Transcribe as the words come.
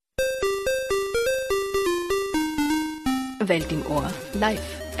Welt im Ohr, live.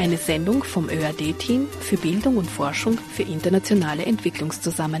 Eine Sendung vom ÖAD-Team für Bildung und Forschung für internationale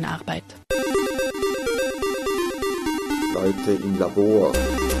Entwicklungszusammenarbeit. Leute im Labor.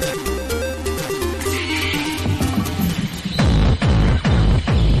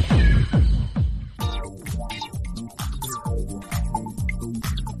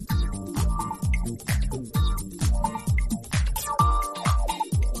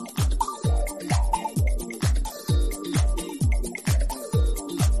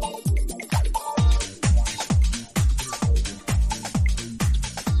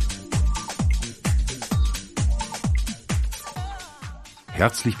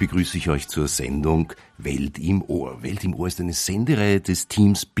 Herzlich begrüße ich euch zur Sendung Welt im Ohr. Welt im Ohr ist eine Sendereihe des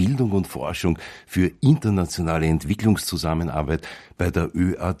Teams Bildung und Forschung für internationale Entwicklungszusammenarbeit bei der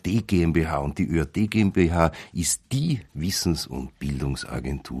ÖAD GmbH. Und die ÖAD GmbH ist die Wissens- und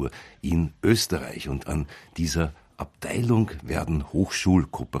Bildungsagentur in Österreich. Und an dieser Abteilung werden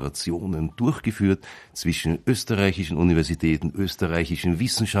Hochschulkooperationen durchgeführt zwischen österreichischen Universitäten, österreichischen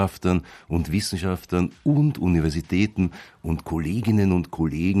Wissenschaftlern und Universitäten und Kolleginnen und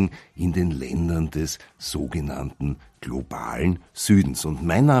Kollegen in den Ländern des sogenannten globalen Südens. Und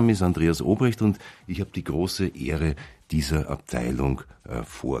mein Name ist Andreas Obrecht und ich habe die große Ehre, dieser Abteilung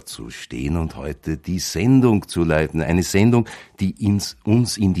vorzustehen und heute die Sendung zu leiten. Eine Sendung, die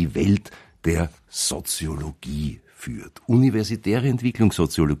uns in die Welt der Soziologie führt. Universitäre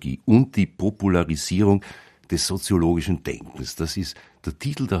Entwicklungssoziologie und die Popularisierung des soziologischen Denkens. Das ist der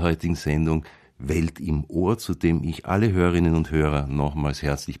Titel der heutigen Sendung Welt im Ohr, zu dem ich alle Hörerinnen und Hörer nochmals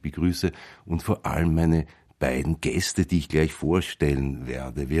herzlich begrüße und vor allem meine beiden Gäste, die ich gleich vorstellen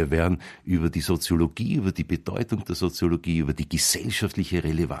werde. Wir werden über die Soziologie, über die Bedeutung der Soziologie, über die gesellschaftliche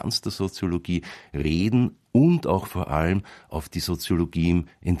Relevanz der Soziologie reden und auch vor allem auf die Soziologie im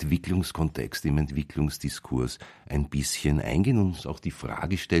Entwicklungskontext, im Entwicklungsdiskurs ein bisschen eingehen und uns auch die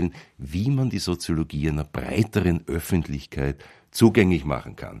Frage stellen, wie man die Soziologie einer breiteren Öffentlichkeit zugänglich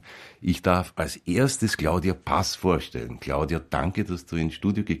machen kann. Ich darf als erstes Claudia Pass vorstellen. Claudia, danke, dass du ins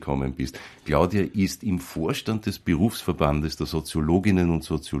Studio gekommen bist. Claudia ist im Vorstand des Berufsverbandes der Soziologinnen und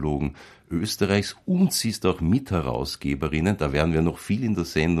Soziologen Österreichs und sie ist auch Mitherausgeberinnen, da werden wir noch viel in der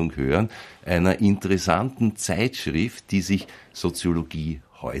Sendung hören, einer interessanten Zeitschrift, die sich Soziologie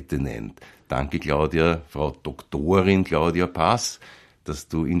heute nennt. Danke, Claudia, Frau Doktorin Claudia Pass, dass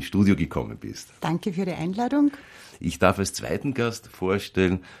du ins Studio gekommen bist. Danke für die Einladung. Ich darf als zweiten Gast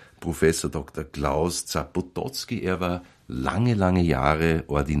vorstellen Professor Dr. Klaus Zapototzky. Er war lange Jahre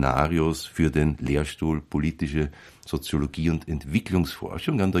Ordinarius für den Lehrstuhl Politische Soziologie und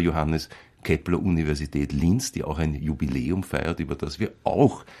Entwicklungsforschung an der Johannes Kepler Universität Linz, die auch ein Jubiläum feiert, über das wir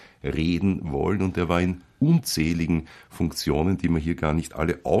auch reden wollen. Und er war in unzähligen Funktionen, die man hier gar nicht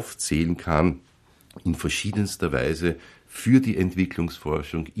alle aufzählen kann, in verschiedenster Weise für die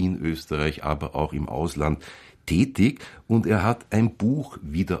Entwicklungsforschung in Österreich, aber auch im Ausland tätig, und er hat ein Buch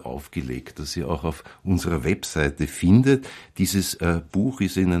wieder aufgelegt, das ihr auch auf unserer Webseite findet. Dieses Buch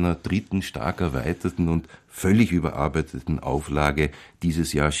ist in einer dritten, stark erweiterten und völlig überarbeiteten Auflage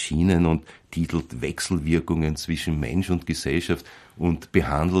dieses Jahr erschienen und titelt Wechselwirkungen zwischen Mensch und Gesellschaft und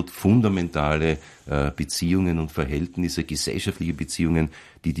behandelt fundamentale Beziehungen und Verhältnisse, gesellschaftliche Beziehungen,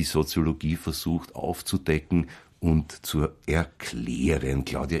 die die Soziologie versucht aufzudecken und zu erklären.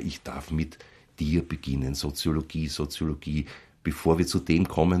 Claudia, ich darf mit dir beginnen. Soziologie. Bevor wir zu dem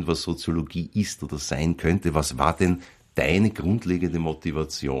kommen, was Soziologie ist oder sein könnte, was war denn deine grundlegende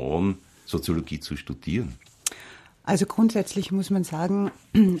Motivation, Soziologie zu studieren? Also grundsätzlich muss man sagen,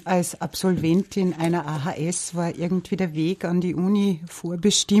 als Absolventin einer AHS war irgendwie der Weg an die Uni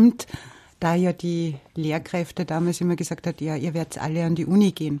vorbestimmt, da ja die Lehrkräfte damals immer gesagt hat, ja, ihr werdet alle an die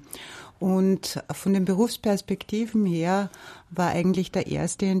Uni gehen. Und von den Berufsperspektiven her war eigentlich der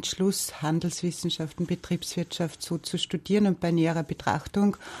erste Entschluss, Handelswissenschaften, Betriebswirtschaft so zu studieren. Und bei näherer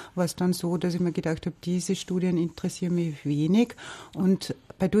Betrachtung war es dann so, dass ich mir gedacht habe, diese Studien interessieren mich wenig. Und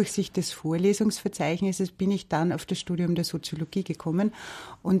bei Durchsicht des Vorlesungsverzeichnisses bin ich dann auf das Studium der Soziologie gekommen.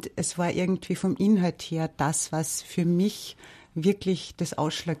 Und es war irgendwie vom Inhalt her das, was für mich wirklich das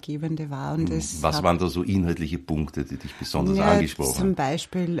Ausschlaggebende war. Und was waren da so inhaltliche Punkte, die dich besonders angesprochen haben? Zum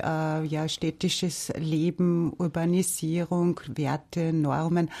Beispiel städtisches Leben, Urbanisierung, Werte,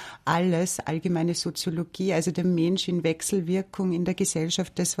 Normen, alles, allgemeine Soziologie, also der Mensch in Wechselwirkung in der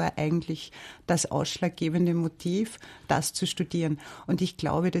Gesellschaft, das war eigentlich das ausschlaggebende Motiv, das zu studieren. Und ich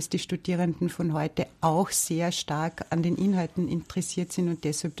glaube, dass die Studierenden von heute auch sehr stark an den Inhalten interessiert sind und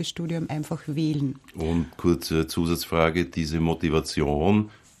deshalb das Studium einfach wählen. Und kurze Zusatzfrage, diese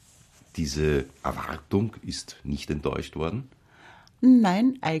Motivation, diese Erwartung ist nicht enttäuscht worden?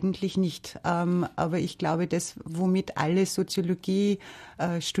 Nein, eigentlich nicht. Aber ich glaube, das, womit alle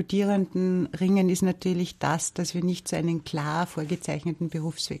Soziologie-Studierenden ringen, ist natürlich das, dass wir nicht so einen klar vorgezeichneten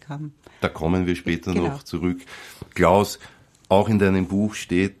Berufsweg haben. Da kommen wir später Genau. noch zurück. Klaus, auch in deinem Buch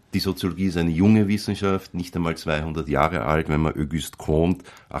steht, die Soziologie ist eine junge Wissenschaft, nicht einmal 200 Jahre alt. Wenn man Auguste Comte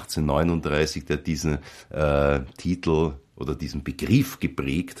 1839, der diesen Titel oder diesen Begriff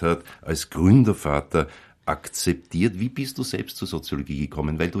geprägt hat, als Gründervater akzeptiert. Wie bist du selbst zur Soziologie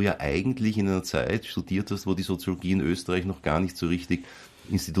gekommen? Weil du ja eigentlich in einer Zeit studiert hast, wo die Soziologie in Österreich noch gar nicht so richtig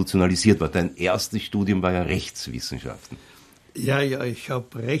institutionalisiert war. Dein erstes Studium war ja Rechtswissenschaften. Ja, ich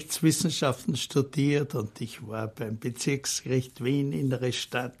habe Rechtswissenschaften studiert und ich war beim Bezirksgericht Wien, Innere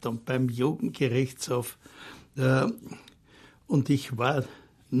Stadt und beim Jugendgerichtshof. Und ich war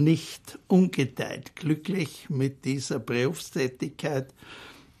nicht ungeteilt glücklich mit dieser Berufstätigkeit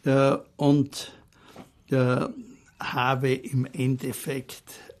und habe im Endeffekt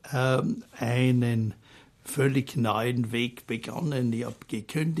einen völlig neuen Weg begonnen. Ich habe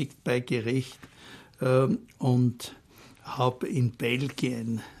gekündigt bei Gericht und habe in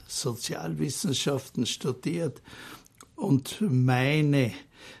Belgien Sozialwissenschaften studiert und meine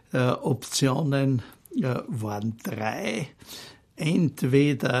Optionen waren 3.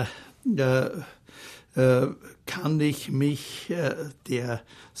 Entweder kann ich mich der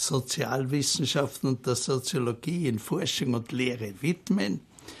Sozialwissenschaften und der Soziologie in Forschung und Lehre widmen.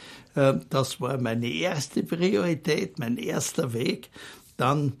 Das war meine erste Priorität, mein erster Weg.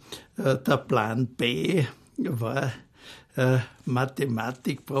 Dann der Plan B war,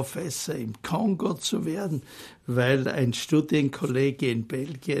 Mathematikprofessor im Kongo zu werden, weil ein Studienkollege in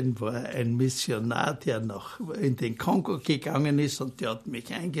Belgien war ein Missionar, der noch in den Kongo gegangen ist und der hat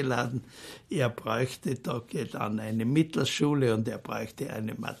mich eingeladen. Er bräuchte da dann eine Mittelschule und er bräuchte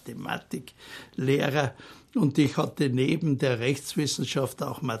einen Mathematiklehrer. Und ich hatte neben der Rechtswissenschaft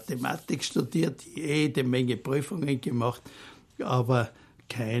auch Mathematik studiert, jede Menge Prüfungen gemacht, aber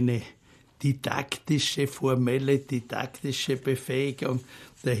keine formelle didaktische Befähigung.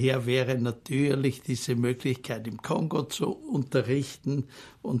 Daher wäre natürlich diese Möglichkeit, im Kongo zu unterrichten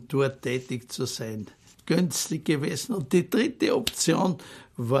und dort tätig zu sein, günstig gewesen. Und die dritte Option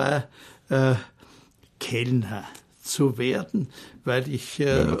war, Kellner zu werden, weil ich...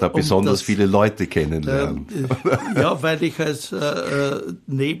 Weil man da besonders viele Leute kennenlernt. Weil ich als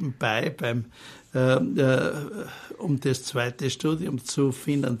nebenbei um das zweite Studium zu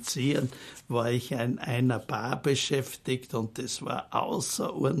finanzieren, war ich in einer Bar beschäftigt und es war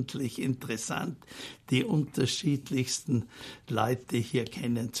außerordentlich interessant, die unterschiedlichsten Leute hier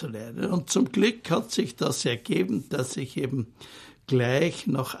kennenzulernen. Und zum Glück hat sich das ergeben, dass ich eben gleich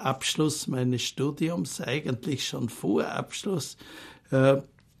nach Abschluss meines Studiums, eigentlich schon vor Abschluss,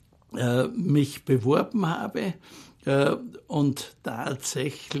 mich beworben habe und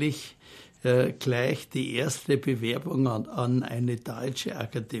tatsächlich gleich die erste Bewerbung an eine deutsche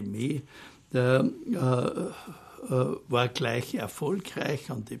Akademie war gleich erfolgreich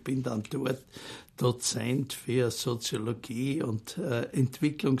und ich bin dann dort Dozent für Soziologie und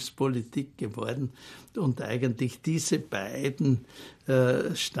Entwicklungspolitik geworden. Und eigentlich diese beiden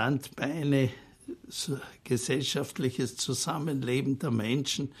Standbeine, gesellschaftliches Zusammenleben der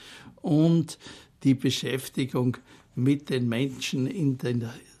Menschen und die Beschäftigung mit den Menschen in den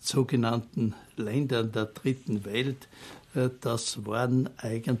sogenannten Ländern der dritten Welt, das waren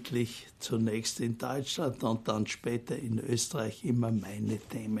eigentlich zunächst in Deutschland und dann später in Österreich immer meine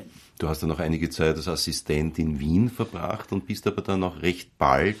Themen. Du hast ja noch einige Zeit als Assistent in Wien verbracht und bist aber dann auch recht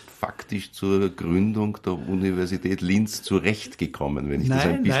bald faktisch zur Gründung der Universität Linz zurechtgekommen, wenn ich das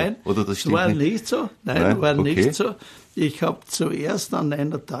ein bisschen... Nein, oder das stimmt war nicht so. Okay. Nicht so. Ich habe zuerst an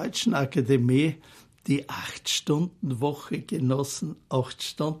einer deutschen Akademie die 8-Stunden-Woche genossen. 8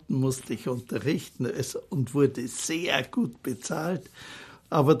 Stunden musste ich unterrichten und wurde sehr gut bezahlt.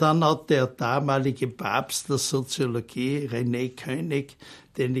 Aber dann hat der damalige Papst der Soziologie, René König,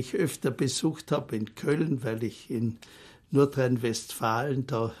 den ich öfter besucht habe in Köln, weil ich in Nordrhein-Westfalen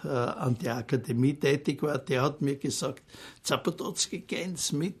da an der Akademie tätig war, der hat mir gesagt, Zapototzky,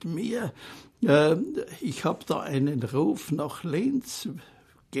 gehen's mit mir. Ich habe da einen Ruf nach Linz.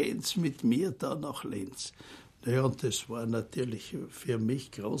 Gehen Sie mit mir da nach Linz. Naja, und das war natürlich für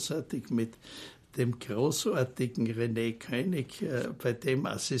mich großartig, mit dem großartigen René König bei dem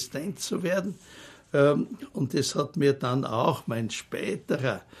Assistent zu werden. Und das hat mir dann auch mein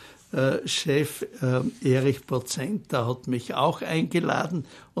späterer Chef Erich Prozenter hat mich auch eingeladen.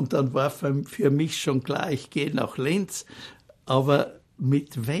 Und dann war für mich schon klar, ich gehe nach Linz. Aber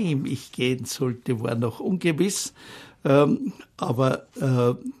mit wem ich gehen sollte, war noch ungewiss. Aber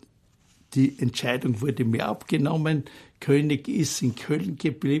Die Entscheidung wurde mir abgenommen. König ist in Köln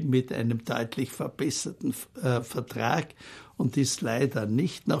geblieben mit einem deutlich verbesserten Vertrag und ist leider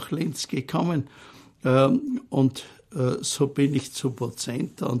nicht nach Linz gekommen. Und so bin ich zu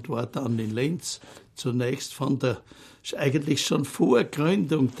Bozenta und war dann in Linz zunächst eigentlich schon vor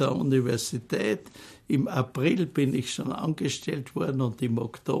Gründung der Universität. Im April bin ich schon angestellt worden und im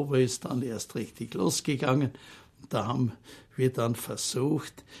Oktober ist dann erst richtig losgegangen. Und da haben wir dann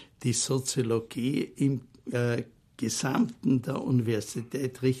versucht, die Soziologie im Gesamten der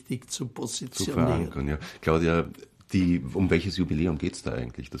Universität richtig zu positionieren. Zu verankern, ja. Claudia, um welches Jubiläum geht es da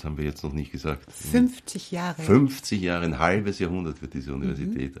eigentlich? Das haben wir jetzt noch nicht gesagt. 50 Jahre. 50 Jahre, ein halbes Jahrhundert wird diese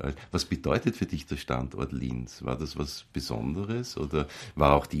Universität alt. Was bedeutet für dich der Standort Linz? War das was Besonderes oder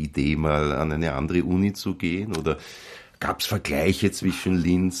war auch die Idee, mal an eine andere Uni zu gehen? Oder gab es Vergleiche zwischen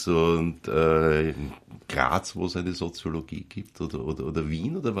Linz und Graz, wo es eine Soziologie gibt? Oder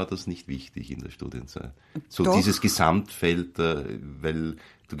Wien? Oder war das nicht wichtig in der Studienzeit? So doch. Dieses Gesamtfeld, weil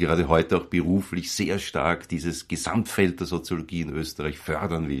du gerade heute auch beruflich sehr stark dieses Gesamtfeld der Soziologie in Österreich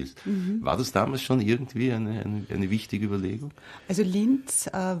fördern willst. War das damals schon irgendwie eine wichtige Überlegung? Also Linz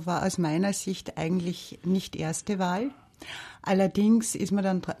war aus meiner Sicht eigentlich nicht erste Wahl. Allerdings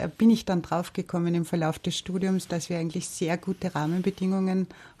bin ich dann draufgekommen im Verlauf des Studiums, dass wir eigentlich sehr gute Rahmenbedingungen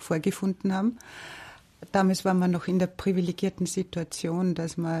vorgefunden haben. Damals war man noch in der privilegierten Situation,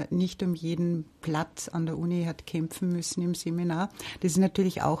 dass man nicht um jeden Platz an der Uni hat kämpfen müssen im Seminar. Das ist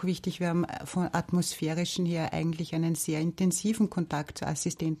natürlich auch wichtig. Wir haben von atmosphärischen her eigentlich einen sehr intensiven Kontakt zu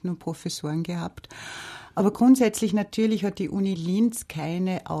Assistenten und Professoren gehabt. Aber grundsätzlich natürlich hat die Uni Linz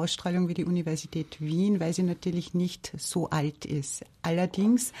keine Ausstrahlung wie die Universität Wien, weil sie natürlich nicht so alt ist.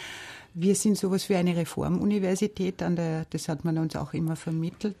 Allerdings, wir sind sowas wie eine Reformuniversität, das hat man uns auch immer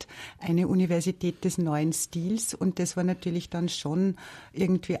vermittelt, eine Universität des neuen Stils und das war natürlich dann schon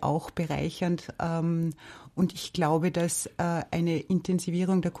irgendwie auch bereichernd. Und ich glaube, dass eine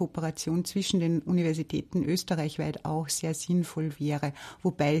Intensivierung der Kooperation zwischen den Universitäten österreichweit auch sehr sinnvoll wäre,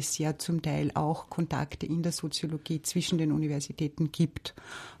 wobei es ja zum Teil auch Kontakte in der Soziologie zwischen den Universitäten gibt.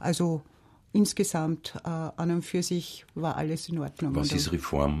 Also insgesamt an und für sich war alles in Ordnung. Was ist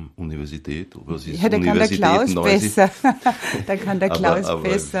Reformuniversität? Was ist ja, da kann der Klaus besser. Da kann der Klaus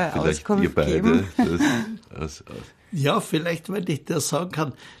besser Auskunft geben. Ja, vielleicht, wenn ich das sagen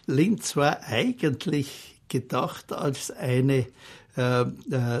kann, Linz war eigentlich gedacht als eine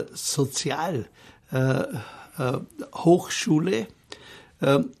Sozialhochschule,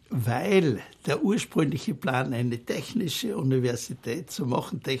 weil der ursprüngliche Plan, eine technische Universität zu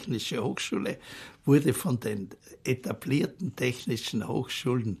machen, technische Hochschule, wurde von den etablierten technischen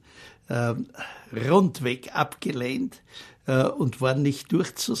Hochschulen rundweg abgelehnt und war nicht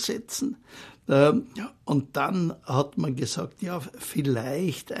durchzusetzen. Und dann hat man gesagt, ja,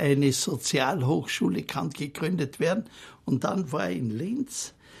 vielleicht eine Sozialhochschule kann gegründet werden. Und dann war in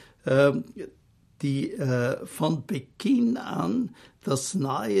Linz von Beginn an das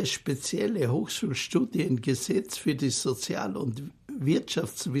neue spezielle Hochschulstudiengesetz für die Sozial- und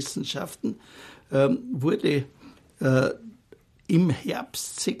Wirtschaftswissenschaften wurde im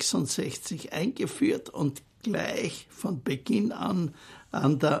Herbst 1966 eingeführt und gleich von Beginn an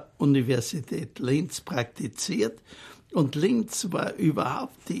der Universität Linz praktiziert. Und Linz war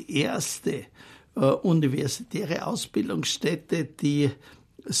überhaupt die erste universitäre Ausbildungsstätte, die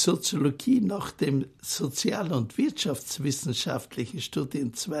Soziologie nach dem sozial- und wirtschaftswissenschaftlichen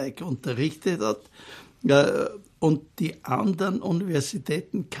Studienzweig unterrichtet hat. Und die anderen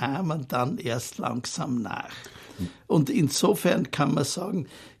Universitäten kamen dann erst langsam nach. Und insofern kann man sagen,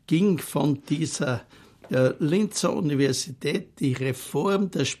 ging von dieser Linzer Universität die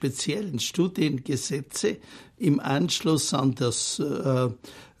Reform der speziellen Studiengesetze im Anschluss an das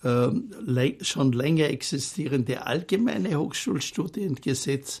schon länger existierende allgemeine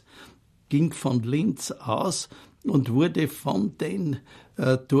Hochschulstudiengesetz, ging von Linz aus und wurde von den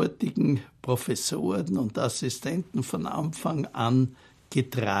dortigen Professoren und Assistenten von Anfang an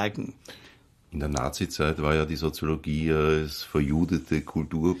getragen. In der Nazizeit war ja die Soziologie als verjudete,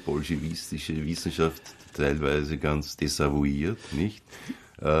 kulturbolschewistische Wissenschaft teilweise ganz desavouiert, nicht?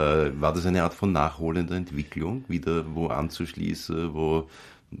 War das eine Art von nachholender Entwicklung, wieder wo anzuschließen, wo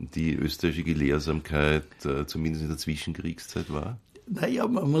die österreichische Gelehrsamkeit zumindest in der Zwischenkriegszeit war? Naja,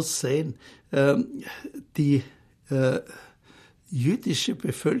 man muss sehen, die jüdische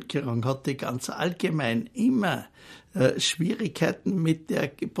Bevölkerung hatte ganz allgemein immer Schwierigkeiten mit der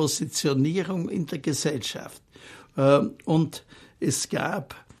Positionierung in der Gesellschaft. Und es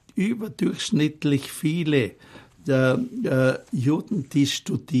gab überdurchschnittlich viele Juden, die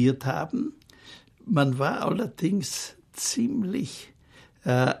studiert haben. Man war allerdings ziemlich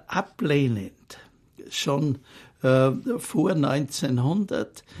ablehnend. Schon vor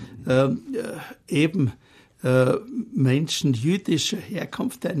 1900 eben Menschen jüdischer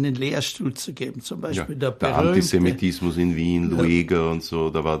Herkunft einen Lehrstuhl zu geben. Zum Beispiel der Antisemitismus in Wien, Lueger und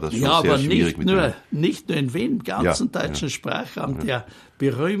so, da war das schon sehr schwierig. Nicht nur in Wien, im ganzen deutschen Sprachraum. Der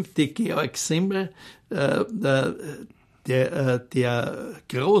berühmte Georg Simmel, der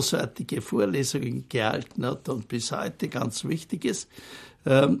großartige Vorlesungen gehalten hat und bis heute ganz wichtig ist,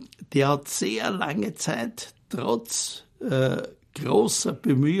 der hat sehr lange Zeit trotz großer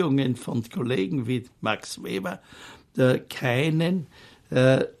Bemühungen von Kollegen wie Max Weber keinen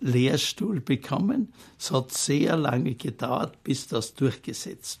Lehrstuhl bekommen. Es hat sehr lange gedauert, bis das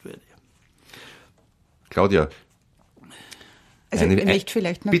durchgesetzt wurde. Claudia. Also ich möchte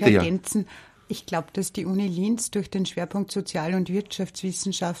vielleicht noch ergänzen. Ich glaube, dass die Uni Linz durch den Schwerpunkt Sozial- und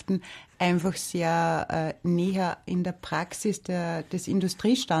Wirtschaftswissenschaften einfach sehr näher in der Praxis des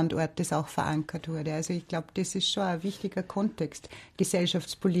Industriestandortes auch verankert wurde. Also ich glaube, das ist schon ein wichtiger Kontext,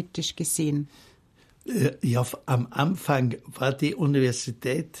 gesellschaftspolitisch gesehen. Ja, am Anfang war die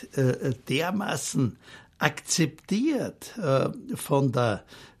Universität dermaßen akzeptiert von der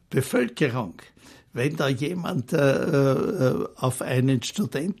Bevölkerung. Wenn da jemand auf einen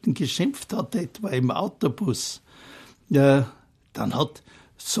Studenten geschimpft hat, etwa im Autobus, dann hat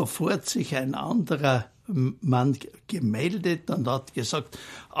sofort sich ein anderer Mann gemeldet und hat gesagt,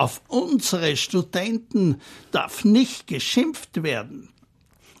 auf unsere Studenten darf nicht geschimpft werden.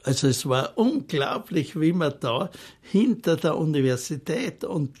 Also es war unglaublich, wie man da hinter der Universität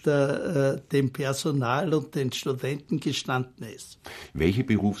und dem Personal und den Studenten gestanden ist. Welche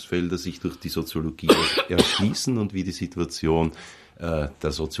Berufsfelder sich durch die Soziologie erschließen und wie die Situation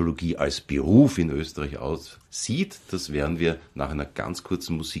der Soziologie als Beruf in Österreich aussieht, das werden wir nach einer ganz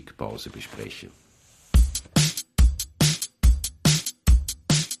kurzen Musikpause besprechen.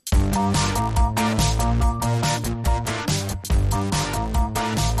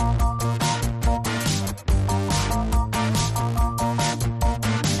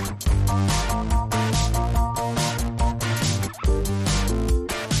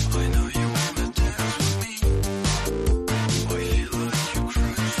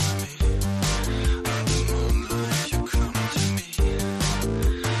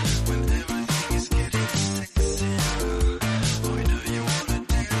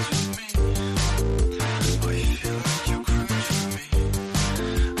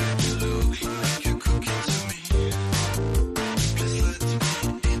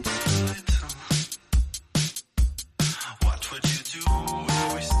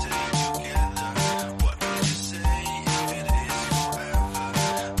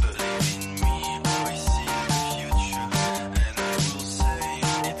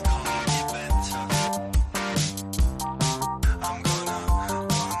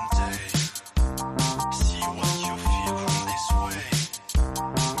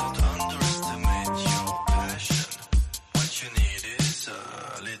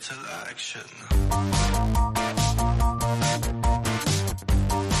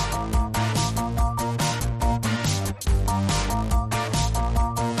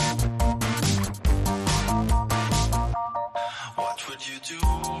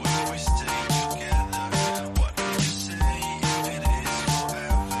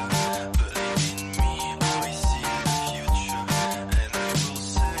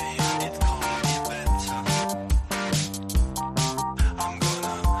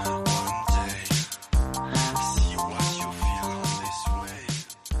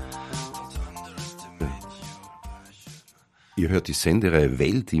 Ihr hört die Sendereihe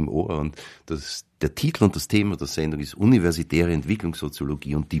Welt im Ohr und der Titel und das Thema der Sendung ist Universitäre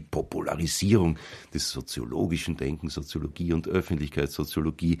Entwicklungssoziologie und die Popularisierung des soziologischen Denkens, Soziologie und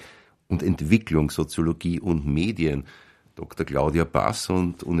Öffentlichkeitssoziologie und Entwicklungssoziologie und Medien. Dr. Claudia Bass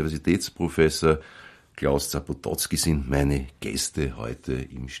und Universitätsprofessor Klaus Zapototzky sind meine Gäste heute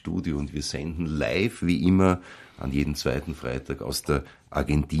im Studio und wir senden live wie immer an jeden zweiten Freitag aus der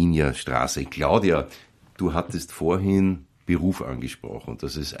Argentinierstraße. Claudia, du hattest vorhin Beruf angesprochen,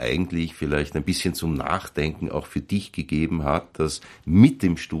 dass es eigentlich vielleicht ein bisschen zum Nachdenken auch für dich gegeben hat, dass mit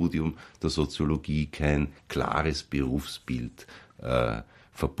dem Studium der Soziologie kein klares Berufsbild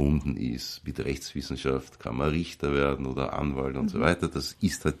verbunden ist. Mit Rechtswissenschaft kann man Richter werden oder Anwalt und so weiter. Das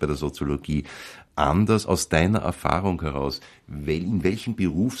ist halt bei der Soziologie anders. Aus deiner Erfahrung heraus, in welchen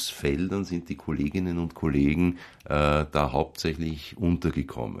Berufsfeldern sind die Kolleginnen und Kollegen da hauptsächlich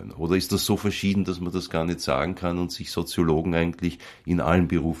untergekommen? Oder ist das so verschieden, dass man das gar nicht sagen kann und sich Soziologen eigentlich in allen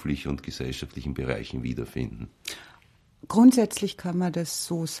beruflichen und gesellschaftlichen Bereichen wiederfinden? Grundsätzlich kann man das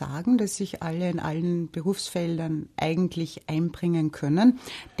so sagen, dass sich alle in allen Berufsfeldern eigentlich einbringen können.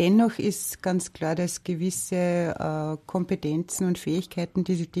 Dennoch ist ganz klar, dass gewisse Kompetenzen und Fähigkeiten,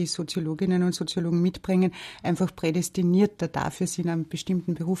 die Soziologinnen und Soziologen mitbringen, einfach prädestinierter dafür sind, einen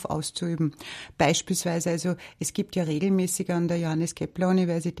bestimmten Beruf auszuüben. Beispielsweise, also es gibt ja regelmäßig an der Johannes Kepler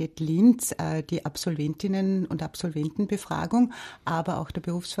Universität Linz die Absolventinnen- und Absolventenbefragung, aber auch der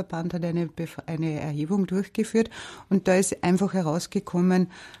Berufsverband hat eine Erhebung durchgeführt und da ist einfach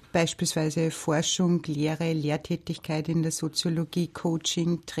herausgekommen, beispielsweise Forschung, Lehre, Lehrtätigkeit in der Soziologie,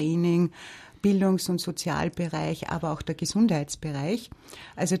 Coaching, Training, Bildungs- und Sozialbereich, aber auch der Gesundheitsbereich,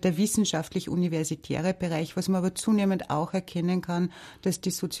 also der wissenschaftlich-universitäre Bereich, was man aber zunehmend auch erkennen kann, dass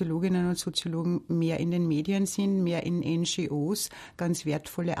die Soziologinnen und Soziologen mehr in den Medien sind, mehr in NGOs, ganz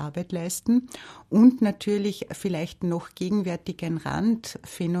wertvolle Arbeit leisten und natürlich vielleicht noch gegenwärtig ein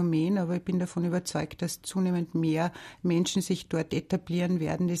Randphänomen, aber ich bin davon überzeugt, dass zunehmend mehr Menschen sich dort etablieren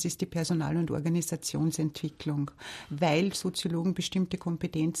werden, das ist die Personal- und Organisationsentwicklung, weil Soziologen bestimmte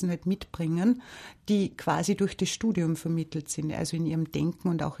Kompetenzen halt mitbringen, die quasi durch das Studium vermittelt sind, also in ihrem Denken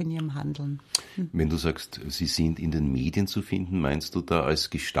und auch in ihrem Handeln. Wenn du sagst, sie sind in den Medien zu finden, meinst du da als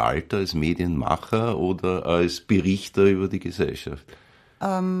Gestalter, als Medienmacher oder als Berichter über die Gesellschaft?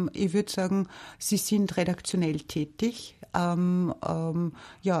 Ich würde sagen, sie sind redaktionell tätig.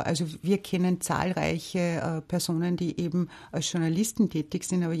 Ja, also wir kennen zahlreiche Personen, die eben als Journalisten tätig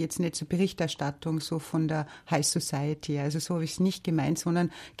sind, aber jetzt nicht zur Berichterstattung so von der High Society. Also so habe ich es nicht gemeint,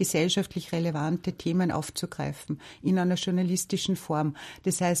 sondern gesellschaftlich relevante Themen aufzugreifen in einer journalistischen Form.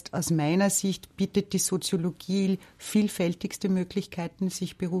 Das heißt, aus meiner Sicht bietet die Soziologie vielfältigste Möglichkeiten,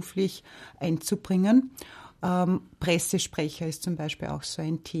 sich beruflich einzubringen. Pressesprecher ist zum Beispiel auch so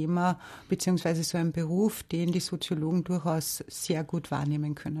ein Thema, beziehungsweise so ein Beruf, den die Soziologen durchaus sehr gut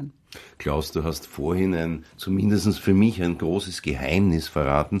wahrnehmen können. Klaus, du hast vorhin zumindest für mich ein großes Geheimnis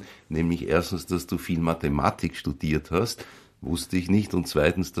verraten, nämlich erstens, dass du viel Mathematik studiert hast, wusste ich nicht, und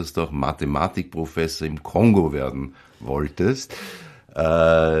zweitens, dass du auch Mathematikprofessor im Kongo werden wolltest.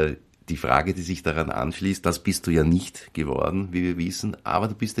 Die Frage, die sich daran anschließt, das bist du ja nicht geworden, wie wir wissen, aber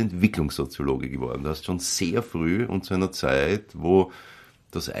du bist Entwicklungssoziologe geworden. Du hast schon sehr früh und zu einer Zeit, wo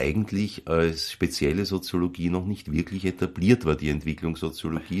das eigentlich als spezielle Soziologie noch nicht wirklich etabliert war, die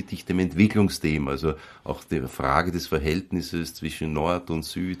Entwicklungssoziologie, dich dem Entwicklungsthema, also auch der Frage des Verhältnisses zwischen Nord und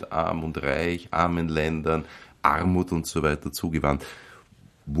Süd, arm und reich, armen Ländern, Armut und so weiter zugewandt.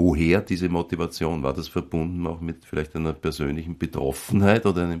 Woher diese Motivation? War das verbunden auch mit vielleicht einer persönlichen Betroffenheit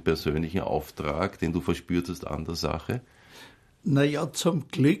oder einem persönlichen Auftrag, den du verspürt hast an der Sache? Naja, zum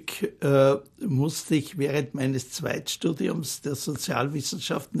Glück musste ich während meines Zweitstudiums der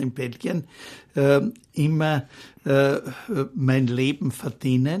Sozialwissenschaften in Belgien immer mein Leben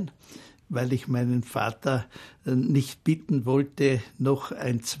verdienen, weil ich meinen Vater nicht bitten wollte, noch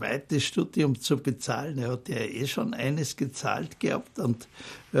ein zweites Studium zu bezahlen. Er hat ja schon eines gezahlt gehabt und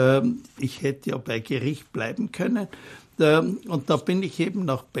ich hätte ja bei Gericht bleiben können. Und da bin ich eben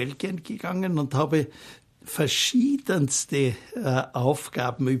nach Belgien gegangen und habe verschiedenste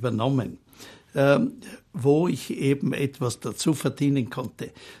Aufgaben übernommen, wo ich eben etwas dazu verdienen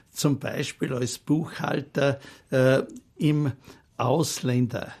konnte. Zum Beispiel als Buchhalter im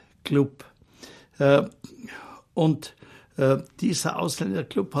Ausländerclub. Und dieser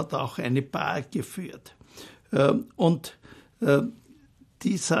Ausländerclub hat auch eine Bar geführt. Und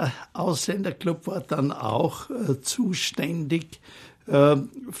dieser Ausländerclub war dann auch zuständig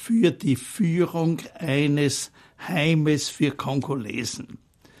für die Führung eines Heimes für Kongolesen.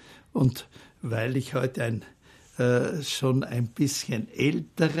 Und weil ich heute schon ein bisschen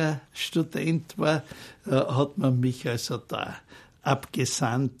älterer Student war, hat man mich also da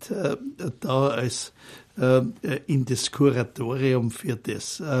abgesandt, da als in das Kuratorium für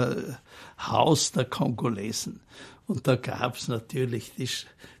das Haus der Kongolesen. Und da gab es natürlich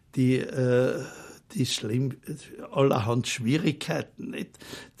die allerhand Schwierigkeiten, nicht?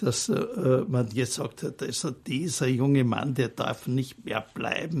 Dass man gesagt hat, also dieser junge Mann, der darf nicht mehr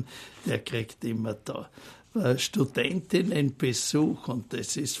bleiben, der kriegt immer da Studentinnenbesuch und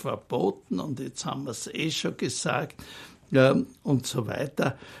das ist verboten und jetzt haben wir es schon gesagt und so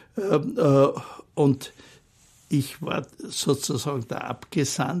weiter. Und ich war sozusagen der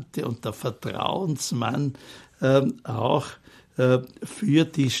Abgesandte und der Vertrauensmann auch für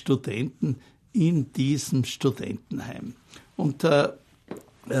die Studenten in diesem Studentenheim. Und da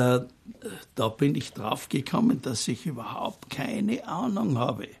bin ich drauf gekommen, dass ich überhaupt keine Ahnung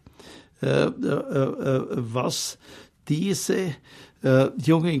habe, was diese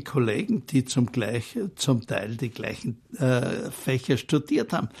jungen Kollegen, die zum Teil die gleichen Fächer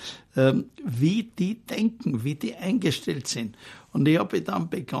studiert haben, wie die denken, wie die eingestellt sind. Und ich habe dann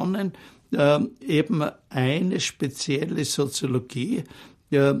begonnen, eben eine spezielle Soziologie,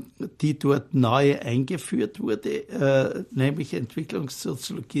 die dort neu eingeführt wurde, nämlich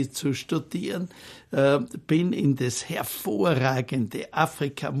Entwicklungssoziologie zu studieren, bin in das hervorragende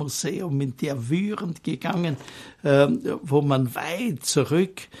Afrika-Museum in Tervuren gegangen, wo man weit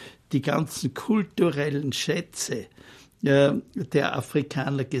zurück die ganzen kulturellen Schätze der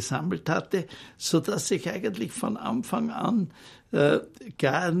Afrikaner gesammelt hatte, so dass ich eigentlich von Anfang an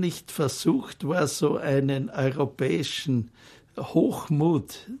gar nicht versucht war, so einen europäischen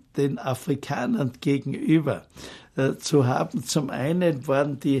Hochmut den Afrikanern gegenüber zu haben. Zum einen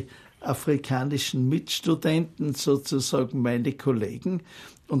waren die afrikanischen Mitstudenten sozusagen meine Kollegen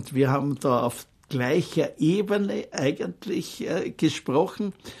und wir haben da auf gleicher Ebene eigentlich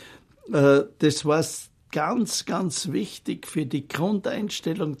gesprochen. Das war ganz, ganz wichtig für die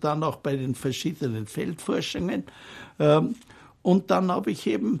Grundeinstellung dann auch bei den verschiedenen Feldforschungen. Und dann habe ich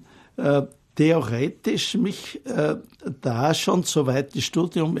eben theoretisch mich da schon, soweit das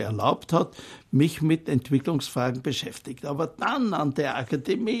Studium erlaubt hat, mich mit Entwicklungsfragen beschäftigt. Aber dann an der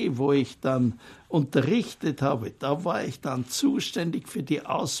Akademie, wo ich dann unterrichtet habe, da war ich dann zuständig für die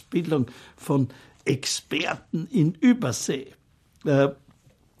Ausbildung von Experten in Übersee.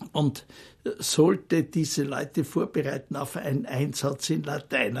 Und sollte diese Leute vorbereiten auf einen Einsatz in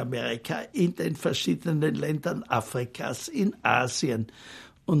Lateinamerika, in den verschiedenen Ländern Afrikas, in Asien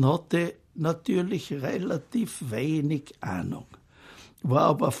und hatte natürlich relativ wenig Ahnung. War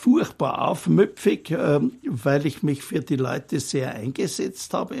aber furchtbar aufmüpfig, weil ich mich für die Leute sehr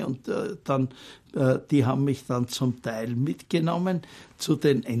eingesetzt habe und die haben mich dann zum Teil mitgenommen zu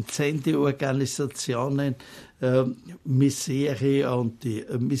den Entsendeorganisationen Miserio und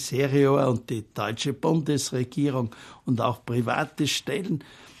die deutsche Bundesregierung und auch private Stellen.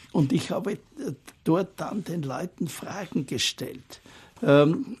 Und ich habe dort dann den Leuten Fragen gestellt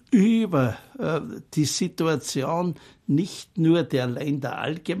über die Situation nicht nur der Länder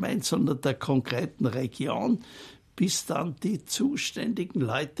allgemein, sondern der konkreten Region, bis dann die zuständigen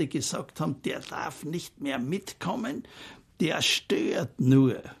Leute gesagt haben, der darf nicht mehr mitkommen, der stört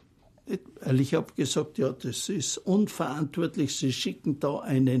nur. Weil ich habe gesagt, ja, das ist unverantwortlich, Sie schicken da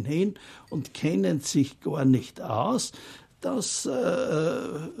einen hin und kennen sich gar nicht aus. Das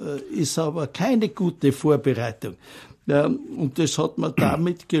ist aber keine gute Vorbereitung. Und das hat man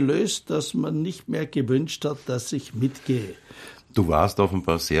damit gelöst, dass man nicht mehr gewünscht hat, dass ich mitgehe. Du warst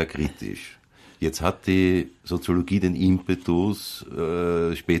offenbar sehr kritisch. Jetzt hat die Soziologie den Impetus,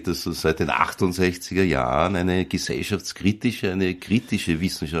 spätestens seit den 68er Jahren eine gesellschaftskritische, eine kritische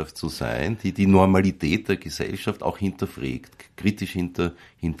Wissenschaft zu sein, die die Normalität der Gesellschaft auch hinterfragt, kritisch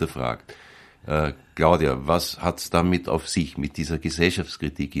hinterfragt. Claudia, was hat's damit auf sich, mit dieser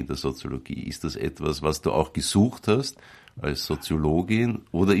Gesellschaftskritik in der Soziologie? Ist das etwas, was du auch gesucht hast als Soziologin,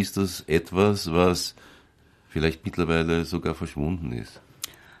 oder ist das etwas, was vielleicht mittlerweile sogar verschwunden ist?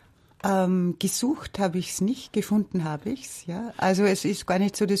 Gesucht habe ich es nicht, gefunden habe ich es. Ja. Also es ist gar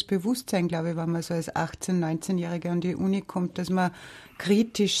nicht so das Bewusstsein, glaube ich, wenn man so als 18-, 19-Jähriger an die Uni kommt, dass man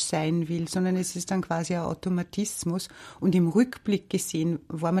kritisch sein will, sondern es ist dann quasi ein Automatismus. Und im Rückblick gesehen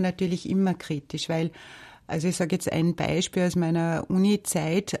war man natürlich immer kritisch, weil, also ich sage jetzt ein Beispiel aus meiner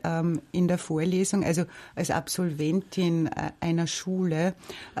Uni-Zeit in der Vorlesung, also als Absolventin einer Schule,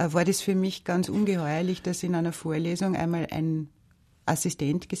 war das für mich ganz ungeheuerlich, dass in einer Vorlesung einmal ein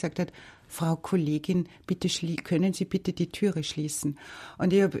Assistent gesagt hat, Frau Kollegin, bitte können Sie bitte die Türe schließen?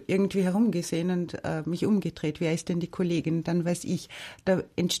 Und ich habe irgendwie herumgesehen und mich umgedreht. Wer ist denn die Kollegin? Dann weiß ich, da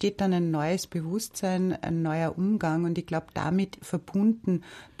entsteht dann ein neues Bewusstsein, ein neuer Umgang. Und ich glaube, damit verbunden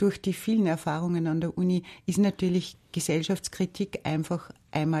durch die vielen Erfahrungen an der Uni ist natürlich Gesellschaftskritik einfach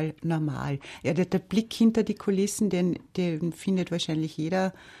einmal normal. Ja, der Blick hinter die Kulissen, den findet wahrscheinlich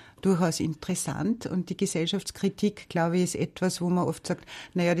jeder durchaus interessant, und die Gesellschaftskritik, glaube ich, ist etwas, wo man oft sagt,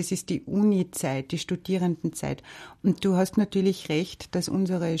 naja, das ist die Uni-Zeit, die Studierendenzeit. Und du hast natürlich recht, dass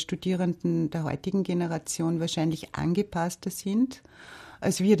unsere Studierenden der heutigen Generation wahrscheinlich angepasster sind,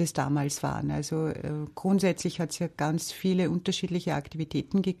 als wir das damals waren. Also grundsätzlich hat es ja ganz viele unterschiedliche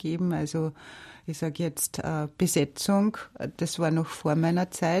Aktivitäten gegeben. Also ich sage jetzt Besetzung, das war noch vor meiner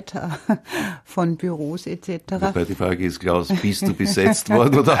Zeit, von Büros etc. Wobei die Frage ist, Klaus, bist du besetzt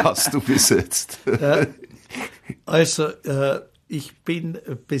worden oder hast du besetzt? Also ich bin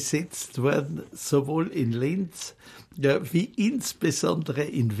besetzt worden, sowohl in Linz wie insbesondere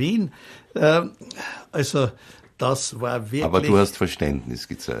in Wien. Also das war wirklich... Aber du hast Verständnis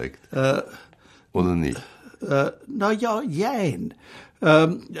gezeigt, oder nicht? jein.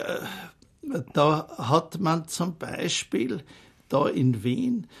 Da hat man zum Beispiel da in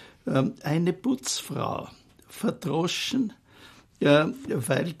Wien eine Putzfrau verdroschen,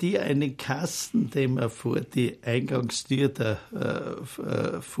 weil die einen Kasten, den man vor die Eingangstür der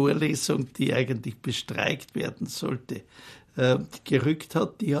Vorlesung, die eigentlich bestreikt werden sollte, gerückt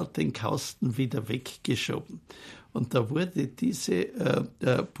hat, die hat den Kasten wieder weggeschoben. Und da wurde diese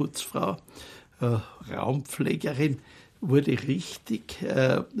Putzfrau, Raumpflegerin, wurde richtig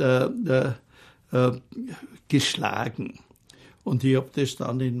geschlagen. Und ich habe das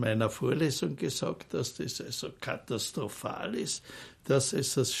dann in meiner Vorlesung gesagt, dass das also katastrophal ist, dass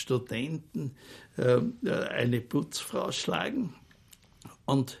es als Studenten eine Putzfrau schlagen.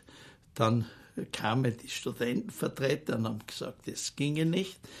 Und dann kamen die Studentenvertreter und haben gesagt, das ginge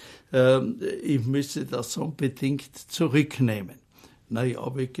nicht, ich müsse das unbedingt zurücknehmen. Naja,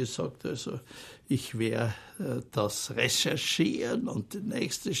 habe ich gesagt, also ich werde das recherchieren und die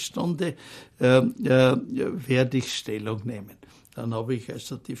nächste Stunde werde ich Stellung nehmen. Dann habe ich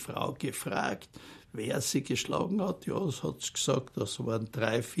also die Frau gefragt, wer sie geschlagen hat. Ja, das hat sie gesagt, das waren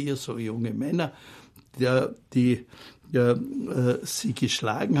 3, 4 so junge Männer, die sie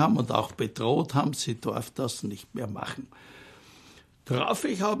geschlagen haben und auch bedroht haben, sie darf das nicht mehr machen. Darauf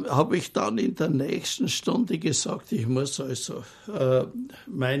habe ich dann in der nächsten Stunde gesagt, ich muss also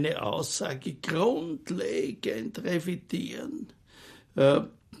meine Aussage grundlegend revidieren.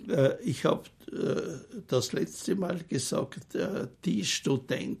 Ich habe das letzte Mal gesagt, die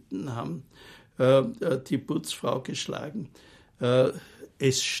Studenten haben die Putzfrau geschlagen.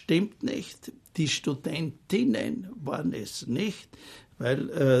 Es stimmt nicht, die Studentinnen waren es nicht,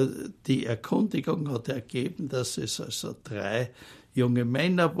 weil die Erkundigung hat ergeben, dass es also 3 junge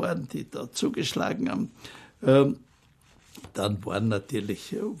Männer waren, die da zugeschlagen haben. Dann war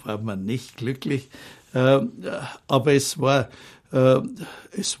man nicht glücklich. Aber es war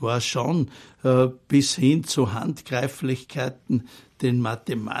schon bis hin zu Handgreiflichkeiten. Den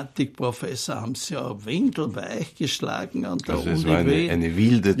Mathematikprofessor haben sie ja windelweich geschlagen an der Uni. Es war eine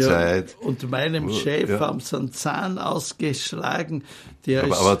wilde Zeit. Und meinem Chef haben sie einen Zahn ausgeschlagen.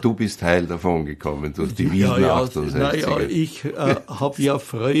 Aber du bist heil davon gekommen durch die wilden 68er. Naja, ich habe ja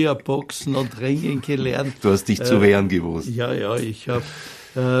früher Boxen und Ringen gelernt. Du hast dich zu wehren gewusst. Ja, ich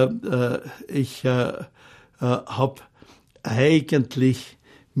habe eigentlich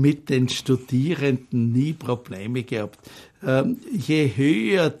mit den Studierenden nie Probleme gehabt. Je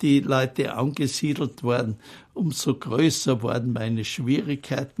höher die Leute angesiedelt waren, umso größer waren meine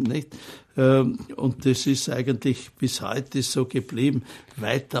Schwierigkeiten, nicht? Und das ist eigentlich bis heute so geblieben.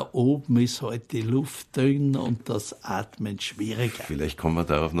 Weiter oben ist heute die Luft dünn und das Atmen schwieriger. Vielleicht kommen wir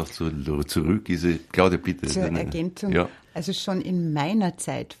darauf noch zurück. Claudia, bitte. Zur Ergänzung. Ja. Also schon in meiner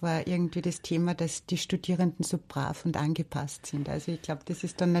Zeit war irgendwie das Thema, dass die Studierenden so brav und angepasst sind. Also ich glaube, das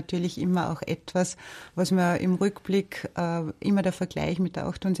ist dann natürlich immer auch etwas, was man im Rückblick, immer der Vergleich mit der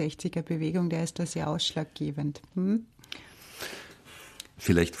 68er-Bewegung, der ist da sehr ausschlaggebend.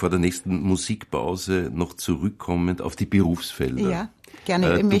 Vielleicht vor der nächsten Musikpause noch zurückkommend auf die Berufsfelder. Ja,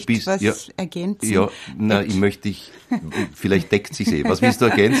 gerne. Ich möchte was ergänzen. Ja, ich möchte vielleicht deckt sich was willst du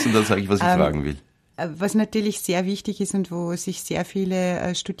ergänzen, dann sage ich, was ich fragen will. Was natürlich sehr wichtig ist und wo sich sehr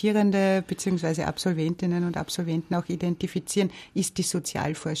viele Studierende bzw. Absolventinnen und Absolventen auch identifizieren, ist die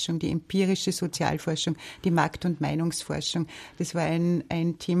Sozialforschung, die empirische Sozialforschung, die Markt- und Meinungsforschung. Das war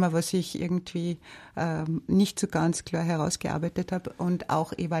ein Thema, was ich irgendwie nicht so ganz klar herausgearbeitet habe. Und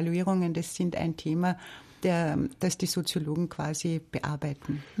auch Evaluierungen, das sind ein Thema, das die Soziologen quasi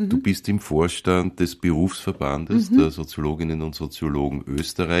bearbeiten. Du bist im Vorstand des Berufsverbandes der Soziologinnen und Soziologen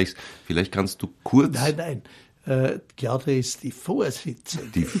Österreichs. Vielleicht kannst du kurz... Nein, Claudia ist die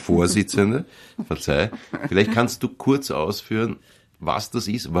Vorsitzende. Die Vorsitzende, verzeih. Vielleicht kannst du kurz ausführen, was das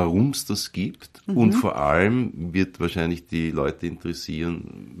ist, warum es das gibt und vor allem wird wahrscheinlich die Leute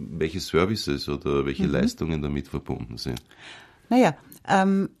interessieren, welche Services oder welche Leistungen damit verbunden sind. Naja,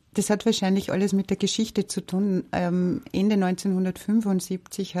 das hat wahrscheinlich alles mit der Geschichte zu tun. Ende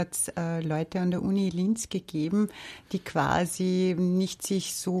 1975 hat es Leute an der Uni Linz gegeben, die quasi nicht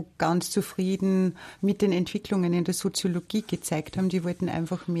sich so ganz zufrieden mit den Entwicklungen in der Soziologie gezeigt haben. Die wollten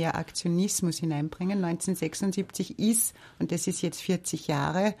einfach mehr Aktionismus hineinbringen. 1976 und das ist jetzt 40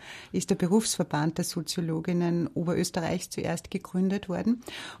 Jahre, ist der Berufsverband der Soziologinnen Oberösterreichs zuerst gegründet worden.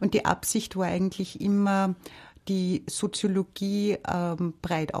 Und die Absicht war eigentlich immer, die Soziologie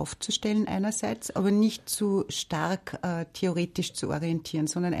breit aufzustellen einerseits, aber nicht zu stark theoretisch zu orientieren,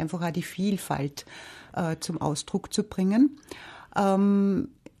 sondern einfach auch die Vielfalt zum Ausdruck zu bringen.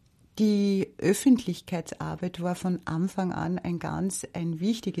 Die Öffentlichkeitsarbeit war von Anfang an ein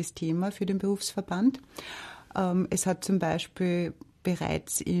wichtiges Thema für den Berufsverband. Es hat zum Beispiel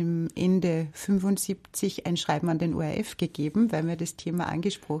bereits im Ende 1975 ein Schreiben an den ORF gegeben, weil wir das Thema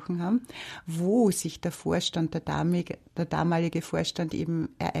angesprochen haben, wo sich der Vorstand, der damalige Vorstand eben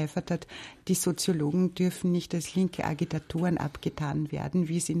ereifert hat, die Soziologen dürfen nicht als linke Agitatoren abgetan werden,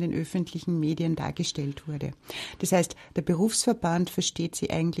 wie es in den öffentlichen Medien dargestellt wurde. Das heißt, der Berufsverband versteht sie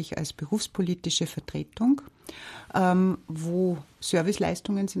eigentlich als berufspolitische Vertretung, wo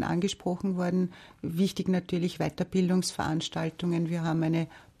Serviceleistungen sind angesprochen worden. Wichtig natürlich Weiterbildungsveranstaltungen. Wir haben eine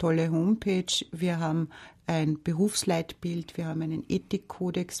tolle Homepage, wir haben ein Berufsleitbild, wir haben einen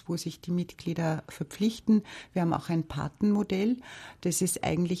Ethikkodex, wo sich die Mitglieder verpflichten. Wir haben auch ein Patenmodell. Das ist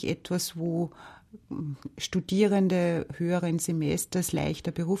eigentlich etwas, wo Studierende höheren Semesters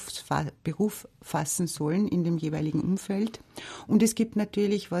leichter Beruf fassen sollen in dem jeweiligen Umfeld. Und es gibt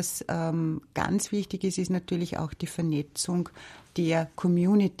natürlich, was ganz wichtig ist, ist natürlich auch die Vernetzung der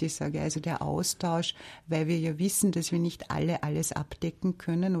Community, sage ich, also der Austausch, weil wir ja wissen, dass wir nicht alle alles abdecken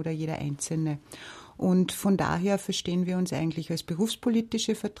können oder jeder Einzelne. Und von daher verstehen wir uns eigentlich als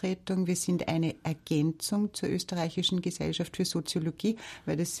berufspolitische Vertretung. Wir sind eine Ergänzung zur österreichischen Gesellschaft für Soziologie,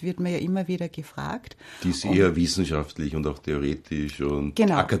 weil das wird mir ja immer wieder gefragt. Die ist eher wissenschaftlich und auch theoretisch und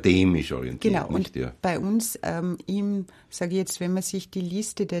akademisch orientiert. Genau, und bei uns, sage ich jetzt, wenn man sich die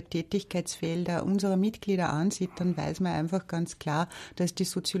Liste der Tätigkeitsfelder unserer Mitglieder ansieht, dann weiß man einfach ganz klar, dass die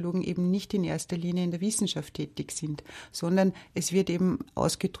Soziologen eben nicht in erster Linie in der Wissenschaft tätig sind, sondern es wird eben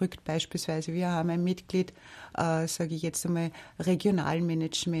ausgedrückt, beispielsweise, wir haben ein Mitglied, sage ich jetzt einmal,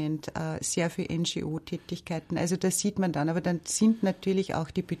 Regionalmanagement, sehr viel NGO-Tätigkeiten. Also das sieht man dann. Aber dann sind natürlich auch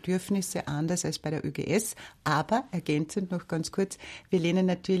die Bedürfnisse anders als bei der ÖGS. Aber, ergänzend noch ganz kurz, wir lehnen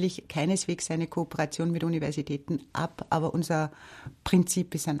natürlich keineswegs eine Kooperation mit Universitäten ab, aber unser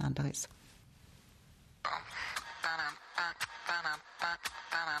Prinzip ist ein anderes.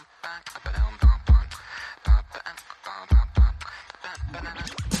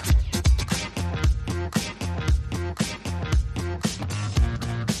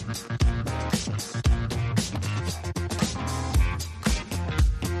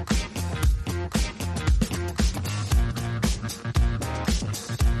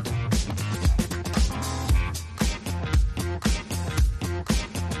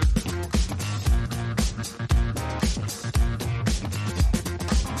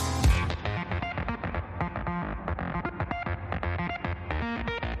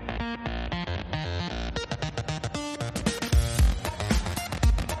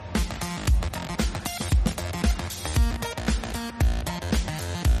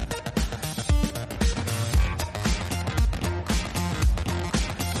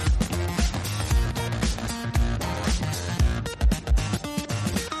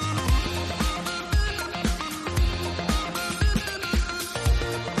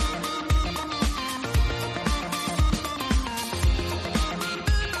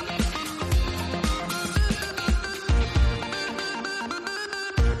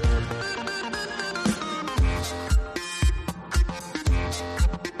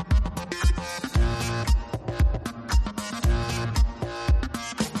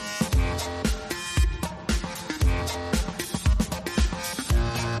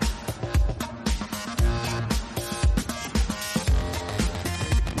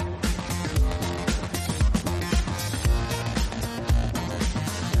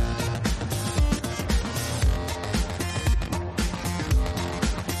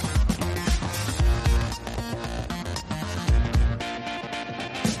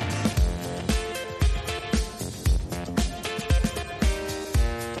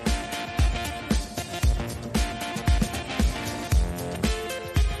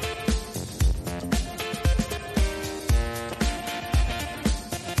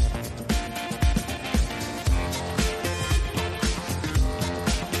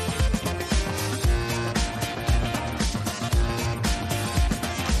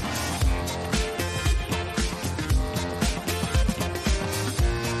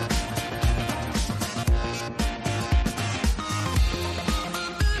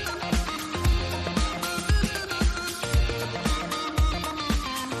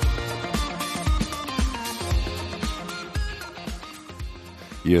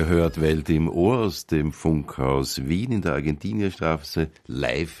 Ihr hört Welt im Ohr aus dem Funkhaus Wien in der Argentinierstraße,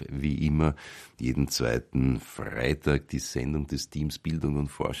 live wie immer, jeden zweiten Freitag die Sendung des Teams Bildung und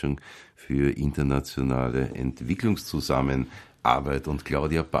Forschung für internationale Entwicklungszusammenarbeit. Und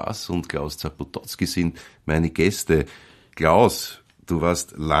Claudia Bass und Klaus Zapototzky sind meine Gäste. Klaus, du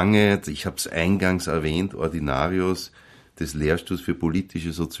warst lange, ich habe es eingangs erwähnt, Ordinarius des Lehrstuhls für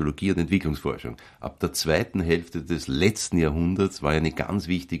politische Soziologie und Entwicklungsforschung. Ab der zweiten Hälfte des letzten Jahrhunderts war eine ganz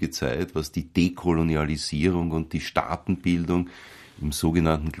wichtige Zeit, was die Dekolonialisierung und die Staatenbildung im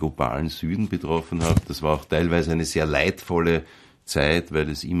sogenannten globalen Süden betroffen hat. Das war auch teilweise eine sehr leidvolle Zeit, weil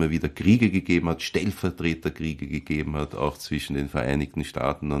es immer wieder Kriege gegeben hat, Stellvertreterkriege gegeben hat, auch zwischen den Vereinigten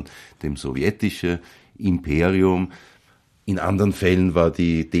Staaten und dem sowjetischen Imperium. In anderen Fällen war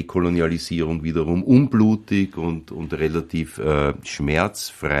die Dekolonialisierung wiederum unblutig und relativ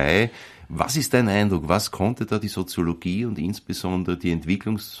schmerzfrei. Was ist dein Eindruck? Was konnte da die Soziologie und insbesondere die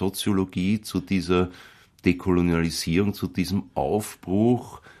Entwicklungssoziologie zu dieser Dekolonialisierung, zu diesem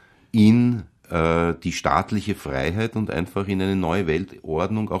Aufbruch in die staatliche Freiheit und einfach in eine neue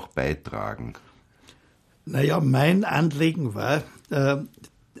Weltordnung auch beitragen? Naja, mein Anliegen war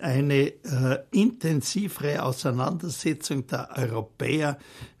eine intensivere Auseinandersetzung der Europäer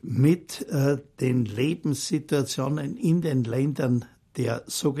mit den Lebenssituationen in den Ländern der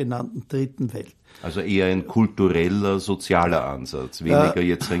sogenannten Dritten Welt. Also eher ein kultureller, sozialer Ansatz, weniger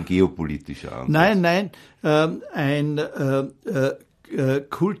jetzt ein geopolitischer Ansatz. Nein, ein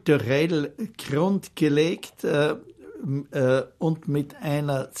kulturell grundgelegt und mit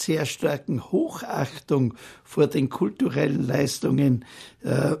einer sehr starken Hochachtung vor den kulturellen Leistungen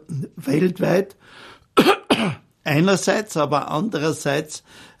weltweit. Einerseits, aber andererseits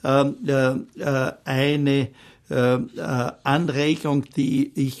eine Anregung,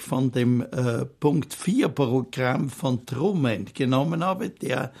 die ich von dem Punkt 4 Programm von Truman genommen habe,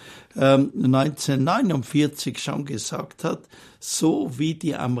 der 1949 schon gesagt hat, so wie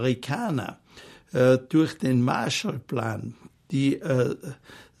die Amerikaner durch den Marshallplan die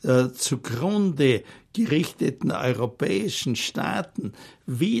zugrunde gerichteten europäischen Staaten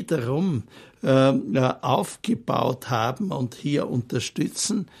wiederum aufgebaut haben und hier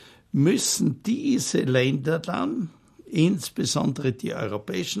unterstützen, müssen diese Länder dann, insbesondere die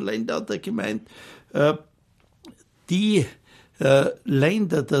europäischen Länder, hat er gemeint, die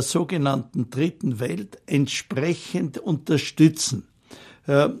Länder der sogenannten Dritten Welt entsprechend unterstützen.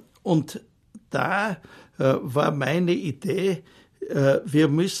 Und da war meine Idee, wir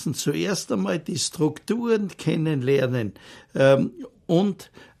müssen zuerst einmal die Strukturen kennenlernen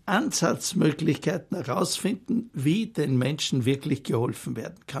und Ansatzmöglichkeiten herausfinden, wie den Menschen wirklich geholfen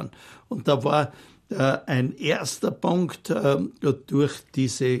werden kann. Und da war ein erster Punkt durch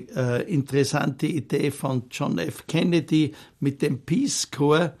diese interessante Idee von John F. Kennedy mit dem Peace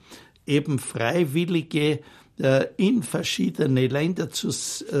Corps, eben Freiwillige in verschiedene Länder zu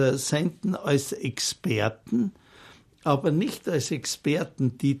senden als Experten, aber nicht als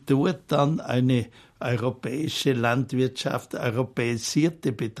Experten, die dort dann eine europäische Landwirtschaft,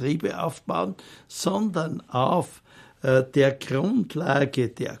 europäisierte Betriebe aufbauen, sondern auf der Grundlage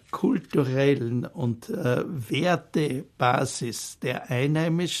der kulturellen und Wertebasis der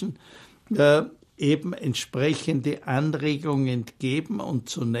Einheimischen eben entsprechende Anregungen geben und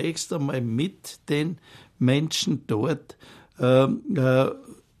zunächst einmal mit den Menschen dort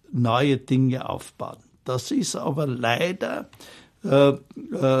neue Dinge aufbauen. Das ist aber leider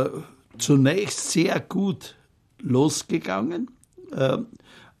zunächst sehr gut losgegangen.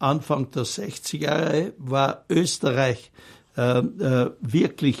 Anfang der 60er Jahre war Österreich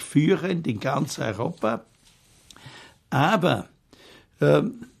wirklich führend in ganz Europa. Aber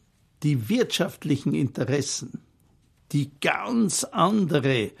die wirtschaftlichen Interessen, die ganz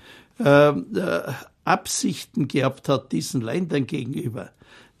andere Absichten gehabt hat diesen Ländern gegenüber,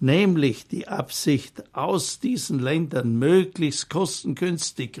 nämlich die Absicht, aus diesen Ländern möglichst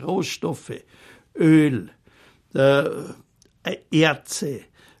kostengünstig Rohstoffe, Öl, Erze,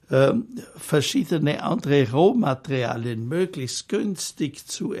 verschiedene andere Rohmaterialien möglichst günstig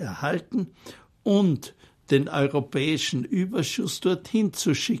zu erhalten und den europäischen Überschuss dorthin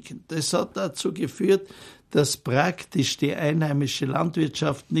zu schicken. Das hat dazu geführt, dass praktisch die einheimische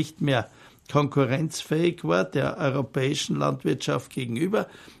Landwirtschaft nicht mehr konkurrenzfähig war der europäischen Landwirtschaft gegenüber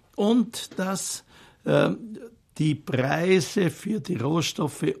und dass die Preise für die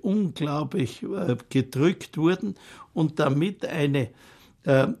Rohstoffe unglaublich gedrückt wurden und damit eine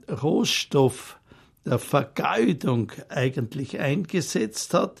Rohstoffvergeudung eigentlich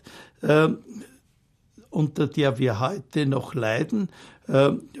eingesetzt hat, unter der wir heute noch leiden,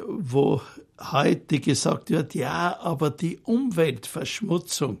 wo heute gesagt wird, ja, aber die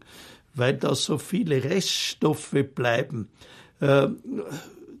Umweltverschmutzung, weil da so viele Reststoffe bleiben, da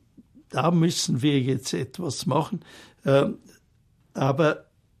müssen wir jetzt etwas machen. Aber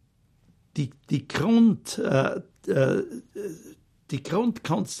die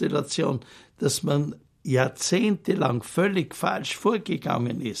Grundkonstellation, dass man jahrzehntelang völlig falsch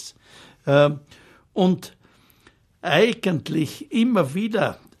vorgegangen ist und eigentlich immer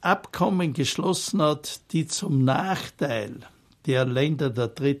wieder Abkommen geschlossen hat, die zum Nachteil der Länder der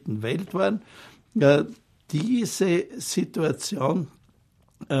dritten Welt waren. Diese Situation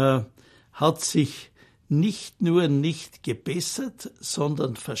hat sich nicht nur nicht gebessert,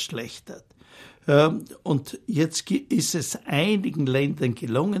 sondern verschlechtert. Und jetzt ist es einigen Ländern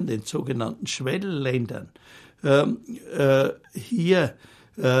gelungen, den sogenannten Schwellenländern, hier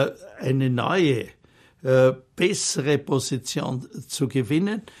eine neue, bessere Position zu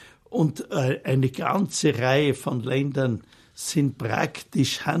gewinnen. Und eine ganze Reihe von Ländern sind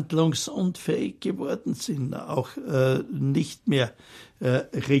praktisch handlungsunfähig geworden, sind auch nicht mehr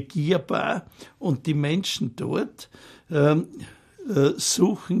regierbar. Und die Menschen dort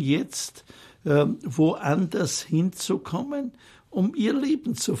suchen jetzt, woanders hinzukommen, um ihr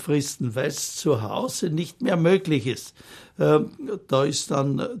Leben zu fristen, weil es zu Hause nicht mehr möglich ist. Da ist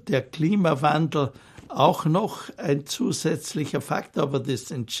dann der Klimawandel auch noch ein zusätzlicher Faktor, aber das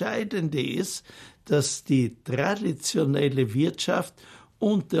Entscheidende ist, dass die traditionelle Wirtschaft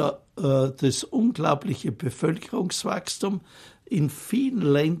und das unglaubliche Bevölkerungswachstum in vielen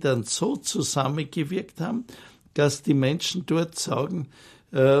Ländern so zusammengewirkt haben, dass die Menschen dort sagen,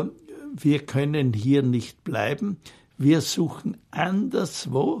 wir können hier nicht bleiben, wir suchen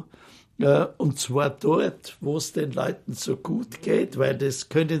anderswo, und zwar dort, wo es den Leuten so gut geht, weil das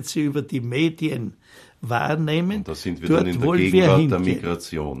können sie über die Medien wahrnehmen. Und da sind wir dort dann in der Gegenwart der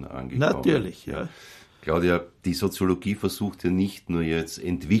Migration angekommen. Natürlich, ja. Claudia, die Soziologie versucht ja nicht nur jetzt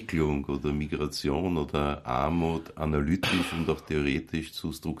Entwicklung oder Migration oder Armut analytisch und auch theoretisch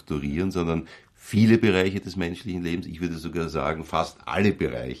zu strukturieren, sondern viele Bereiche des menschlichen Lebens, ich würde sogar sagen fast alle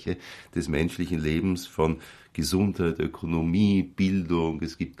Bereiche des menschlichen Lebens, von Gesundheit, Ökonomie, Bildung,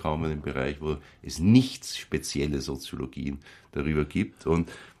 es gibt kaum einen Bereich, wo es nichts spezielle Soziologien darüber gibt. Und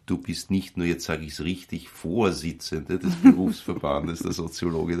du bist nicht nur, jetzt sage ich es richtig, Vorsitzende des Berufsverbandes der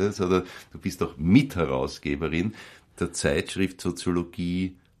Soziologinnen, sondern du bist auch Mitherausgeberin der Zeitschrift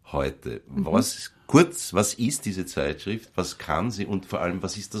Soziologie heute. Was ist diese Zeitschrift, was kann sie und vor allem,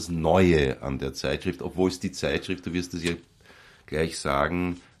 was ist das Neue an der Zeitschrift, obwohl es die Zeitschrift, du wirst es ja gleich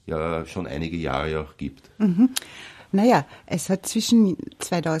sagen, ja schon einige Jahre auch gibt? Naja, es hat zwischen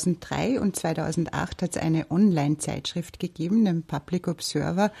 2003 und 2008 hat es eine Online-Zeitschrift gegeben, den Public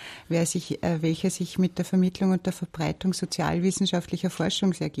Observer, welcher sich mit der Vermittlung und der Verbreitung sozialwissenschaftlicher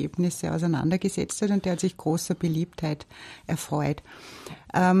Forschungsergebnisse auseinandergesetzt hat, und der hat sich großer Beliebtheit erfreut.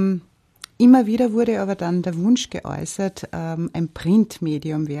 Immer wieder wurde aber dann der Wunsch geäußert, ein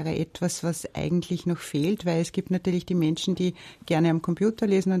Printmedium wäre etwas, was eigentlich noch fehlt, weil es gibt natürlich die Menschen, die gerne am Computer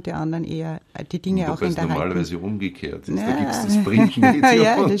lesen und die anderen eher die Dinge auch in der Hand. Normalerweise umgekehrt ist. Da gibt es das Printmedium,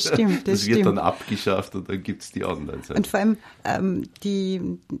 ja, das stimmt. Das wird dann abgeschafft und dann gibt es die Online-Seite. Und vor allem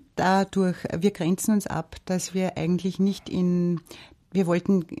wir grenzen uns ab, dass wir eigentlich wir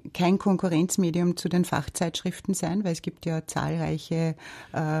wollten kein Konkurrenzmedium zu den Fachzeitschriften sein, weil es gibt ja zahlreiche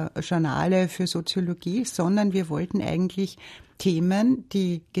Journale für Soziologie, sondern wir wollten eigentlich Themen,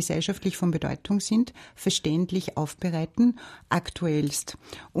 die gesellschaftlich von Bedeutung sind, verständlich aufbereiten, aktuellst.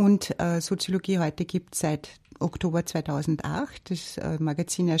 Und Soziologie heute gibt es seit Oktober 2008. Das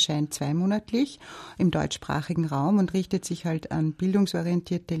Magazin erscheint zweimonatlich im deutschsprachigen Raum und richtet sich halt an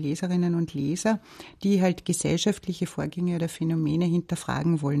bildungsorientierte Leserinnen und Leser, die halt gesellschaftliche Vorgänge oder Phänomene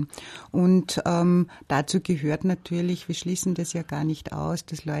hinterfragen wollen. Und dazu gehört natürlich, wir schließen das ja gar nicht aus,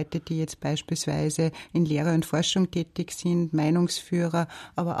 dass Leute, die jetzt beispielsweise in Lehre und Forschung tätig sind, Meinungsführer,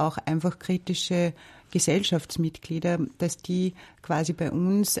 aber auch einfach kritische Gesellschaftsmitglieder, dass die quasi bei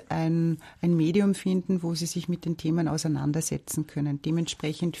uns ein Medium finden, wo sie sich mit den Themen auseinandersetzen können.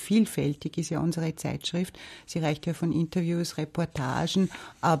 Dementsprechend vielfältig ist ja unsere Zeitschrift. Sie reicht ja von Interviews, Reportagen,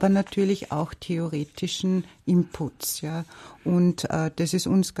 aber natürlich auch theoretischen Inputs. Ja. Und das ist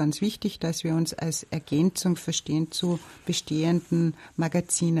uns ganz wichtig, dass wir uns als Ergänzung verstehen zu bestehenden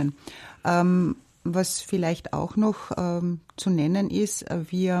Magazinen. Was vielleicht auch noch zu nennen ist,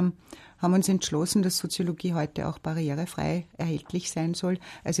 wir haben uns entschlossen, dass Soziologie heute auch barrierefrei erhältlich sein soll.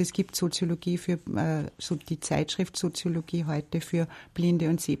 Also es gibt Soziologie für die Zeitschrift Soziologie heute für Blinde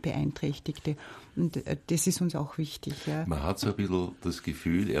und Sehbeeinträchtigte. Und das ist uns auch wichtig. Ja. Man hat so ein bisschen das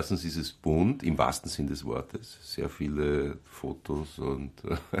Gefühl, erstens ist es bunt, im wahrsten Sinn des Wortes. Sehr viele Fotos und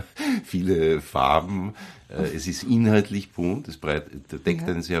viele Farben. Es ist inhaltlich bunt, es deckt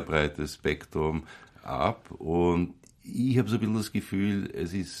ein sehr breites Spektrum ab, und ich habe so ein bisschen das Gefühl,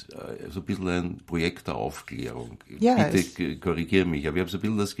 es ist so ein bisschen ein Projekt der Aufklärung. Ja, bitte korrigiere mich, aber ich habe so ein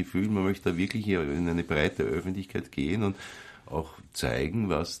bisschen das Gefühl, man möchte da wirklich hier in eine breite Öffentlichkeit gehen und auch zeigen,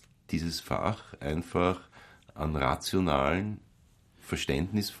 was dieses Fach einfach an rationalen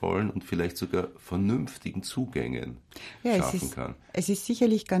verständnisvollen und vielleicht sogar vernünftigen Zugängen schaffen kann. Es ist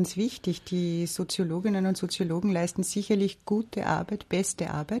sicherlich ganz wichtig. Die Soziologinnen und Soziologen leisten sicherlich gute Arbeit,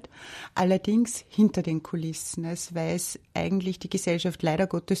 beste Arbeit. Allerdings hinter den Kulissen. Es weiß eigentlich die Gesellschaft leider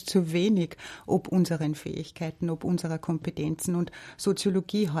Gottes zu wenig ob unseren Fähigkeiten, ob unserer Kompetenzen. Und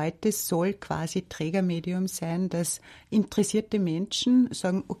Soziologie heute soll quasi Trägermedium sein, dass interessierte Menschen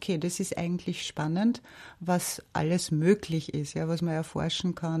sagen, okay, das ist eigentlich spannend, was alles möglich ist, ja, was man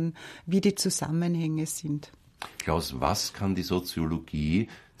erforschen kann, wie die Zusammenhänge sind. Klaus, was kann die Soziologie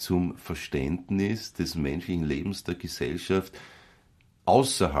zum Verständnis des menschlichen Lebens, der Gesellschaft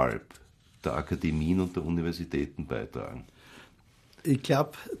außerhalb der Akademien und der Universitäten beitragen? Ich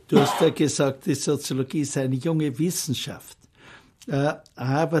glaube, du hast ja gesagt, die Soziologie ist eine junge Wissenschaft.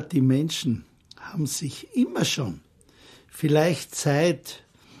 Aber die Menschen haben sich immer schon, vielleicht seit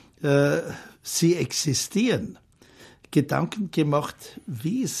sie existieren, Gedanken gemacht,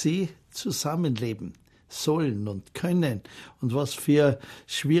 wie sie zusammenleben sollen und können und was für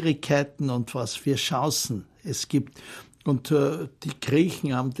Schwierigkeiten und was für Chancen es gibt. Und die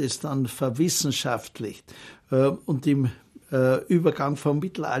Griechen haben das dann verwissenschaftlicht. Und im Übergang vom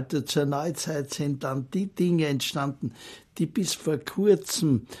Mittelalter zur Neuzeit sind dann die Dinge entstanden, die bis vor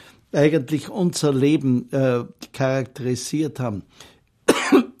kurzem eigentlich unser Leben charakterisiert haben.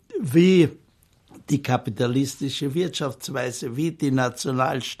 Wie die kapitalistische Wirtschaftsweise, wie die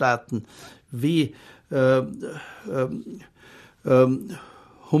Nationalstaaten, wie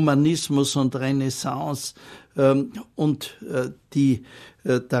Humanismus und Renaissance und die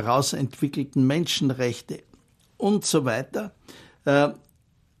daraus entwickelten Menschenrechte und so weiter.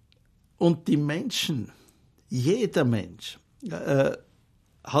 Und die Menschen, jeder Mensch,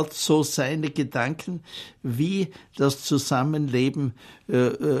 hat so seine Gedanken, wie das Zusammenleben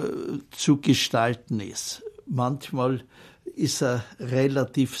zu gestalten ist. Manchmal ist er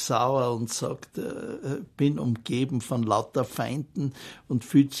relativ sauer und sagt, bin umgeben von lauter Feinden und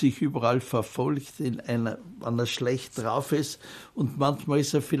fühlt sich überall verfolgt, wenn er schlecht drauf ist. Und manchmal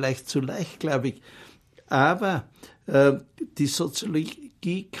ist er vielleicht zu leichtgläubig. Aber die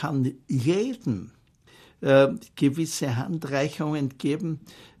Soziologie kann jedem gewisse Handreichungen geben,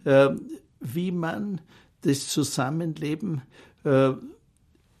 wie man das Zusammenleben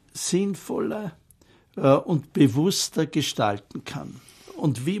sinnvoller und bewusster gestalten kann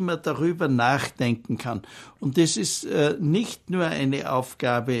und wie man darüber nachdenken kann. Und das ist nicht nur eine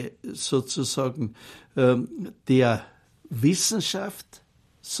Aufgabe sozusagen der Wissenschaft,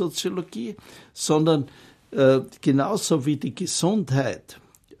 Soziologie, sondern genauso wie die Gesundheit.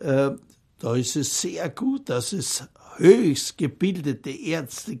 Da ist es sehr gut, dass es höchst gebildete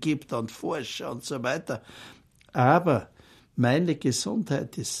Ärzte gibt und Forscher und so weiter. Aber meine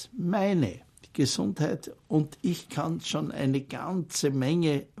Gesundheit ist meine Gesundheit und ich kann schon eine ganze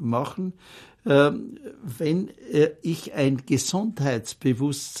Menge machen, wenn ich ein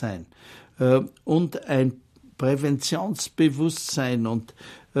Gesundheitsbewusstsein und ein Präventionsbewusstsein und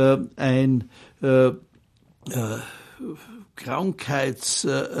ein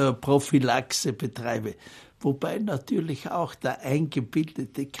Krankheitsprophylaxe betreibe. Wobei natürlich auch der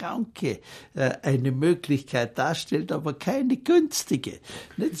eingebildete Kranke eine Möglichkeit darstellt, aber keine günstige.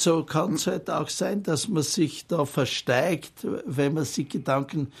 Nicht so kann es halt auch sein, dass man sich da versteigt, wenn man sich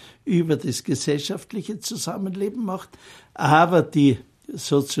Gedanken über das gesellschaftliche Zusammenleben macht. Aber die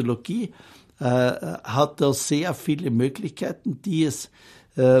Soziologie hat da sehr viele Möglichkeiten, die es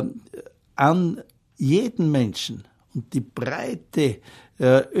an jeden Menschen und die breite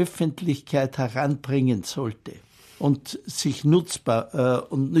Öffentlichkeit heranbringen sollte und sich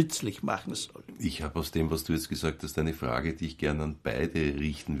nutzbar und nützlich machen soll. Ich habe aus dem, was du jetzt gesagt hast, eine Frage, die ich gerne an beide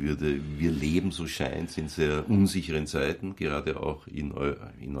richten würde. Wir leben, so scheint, in sehr unsicheren Zeiten, gerade auch in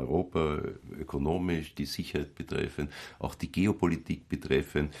Europa, ökonomisch, die Sicherheit betreffend, auch die Geopolitik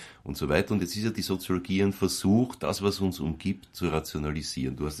betreffend und so weiter. Und jetzt ist ja die Soziologie ein Versuch, das, was uns umgibt, zu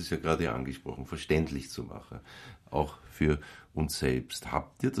rationalisieren. Du hast es ja gerade angesprochen, verständlich zu machen, auch für uns selbst.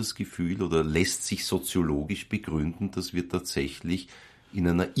 Habt ihr das Gefühl oder lässt sich soziologisch begründen, dass wir tatsächlich in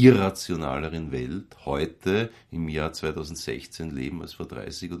einer irrationaleren Welt heute im Jahr 2016 leben als vor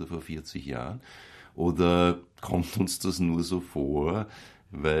 30 oder vor 40 Jahren? Oder kommt uns das nur so vor,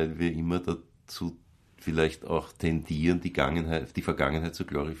 weil wir immer dazu vielleicht auch tendieren, die Vergangenheit zu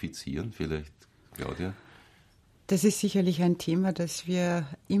glorifizieren? Vielleicht, Claudia? Das ist sicherlich ein Thema, dass wir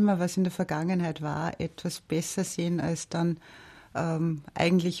immer, was in der Vergangenheit war, etwas besser sehen, als dann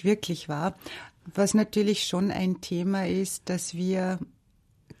eigentlich wirklich war. Was natürlich schon ein Thema ist, dass wir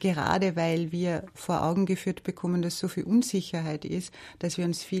gerade weil wir vor Augen geführt bekommen, dass so viel Unsicherheit ist, dass wir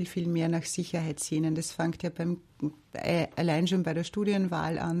uns viel, viel mehr nach Sicherheit sehnen. Das fängt ja allein schon bei der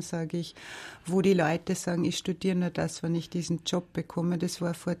Studienwahl an, sage ich, wo die Leute sagen, ich studiere nur das, wenn ich diesen Job bekomme. Das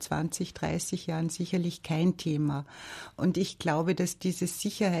war vor 20, 30 Jahren sicherlich kein Thema. Und ich glaube, dass dieses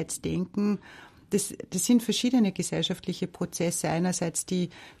Sicherheitsdenken, das sind verschiedene gesellschaftliche Prozesse. Einerseits die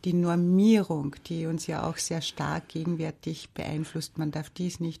Normierung, die uns ja auch sehr stark gegenwärtig beeinflusst. Man darf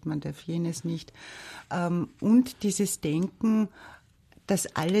dies nicht, man darf jenes nicht. Und dieses Denken,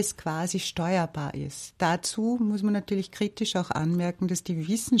 dass alles quasi steuerbar ist. Dazu muss man natürlich kritisch auch anmerken, dass die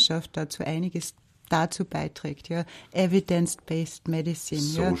Wissenschaft dazu einiges dazu beiträgt, ja, Evidence-Based Medicine,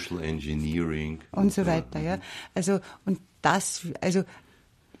 Social Engineering und so weiter, ja. Also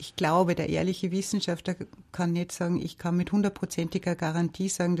ich glaube, der ehrliche Wissenschaftler kann nicht sagen, ich kann mit 100%iger Garantie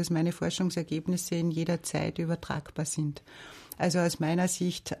sagen, dass meine Forschungsergebnisse in jeder Zeit übertragbar sind. Also aus meiner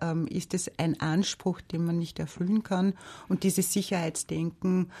Sicht ist es ein Anspruch, den man nicht erfüllen kann. Und dieses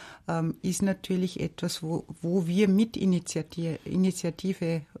Sicherheitsdenken ist natürlich etwas, wo wir mit Initiative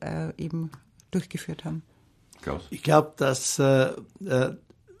eben durchgeführt haben. Klaus? Ich glaube, dass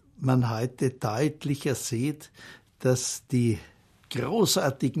man heute deutlicher sieht, dass die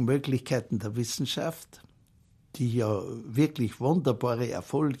großartigen Möglichkeiten der Wissenschaft, die ja wirklich wunderbare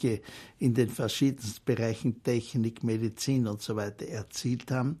Erfolge in den verschiedensten Bereichen Technik, Medizin und so weiter erzielt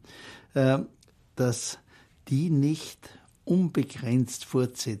haben, dass die nicht unbegrenzt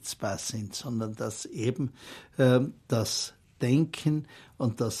fortsetzbar sind, sondern dass eben das Denken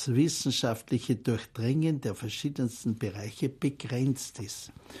und das wissenschaftliche Durchdringen der verschiedensten Bereiche begrenzt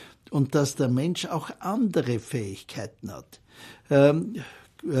ist. Und dass der Mensch auch andere Fähigkeiten hat.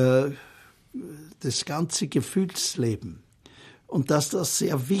 Das ganze Gefühlsleben. Und dass das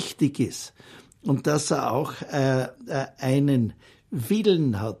sehr wichtig ist. Und dass er auch einen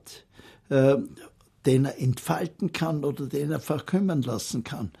Willen hat, den er entfalten kann oder den er verkümmern lassen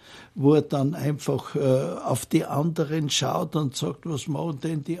kann, wo er dann einfach auf die anderen schaut und sagt, was machen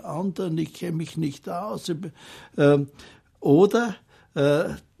denn die anderen, ich kenne mich nicht aus. Oder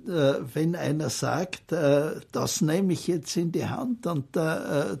wenn einer sagt, das nehme ich jetzt in die Hand und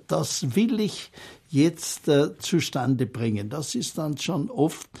das will ich jetzt zustande bringen. Das ist dann schon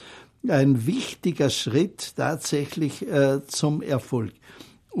oft ein wichtiger Schritt tatsächlich zum Erfolg.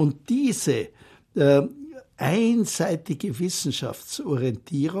 Und diese einseitige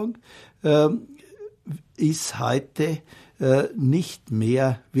Wissenschaftsorientierung ist heute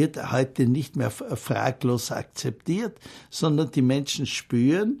wird heute nicht mehr fraglos akzeptiert, sondern die Menschen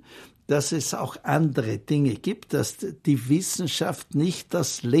spüren, dass es auch andere Dinge gibt, dass die Wissenschaft nicht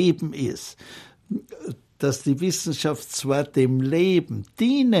das Leben ist, dass die Wissenschaft zwar dem Leben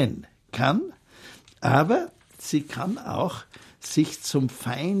dienen kann, aber sie kann auch sich zum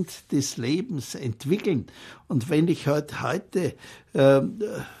Feind des Lebens entwickeln. Und wenn ich heute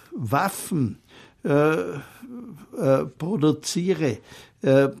Waffen produziere,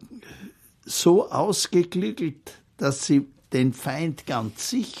 so ausgeklügelt, dass sie den Feind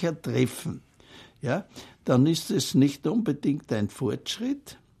ganz sicher treffen, ja, dann ist es nicht unbedingt ein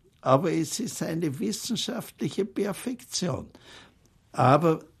Fortschritt, aber es ist eine wissenschaftliche Perfektion.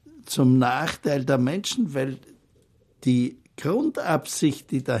 Aber zum Nachteil der Menschen, weil die Grundabsicht,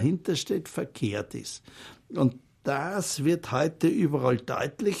 die dahinter steht, verkehrt ist. Und das wird heute überall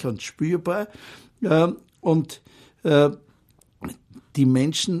deutlich und spürbar. Und die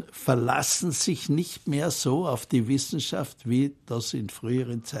Menschen verlassen sich nicht mehr so auf die Wissenschaft, wie das in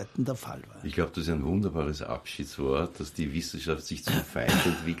früheren Zeiten der Fall war. Ich glaube, das ist ein wunderbares Abschiedswort, dass die Wissenschaft sich zum Feind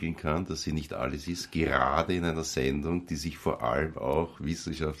entwickeln kann, dass sie nicht alles ist, gerade in einer Sendung, die sich vor allem auch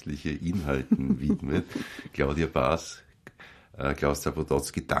wissenschaftliche Inhalten widmet. Claudia Baas, Klaus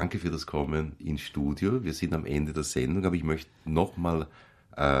Zapotocki, danke für das Kommen ins Studio. Wir sind am Ende der Sendung, aber ich möchte nochmal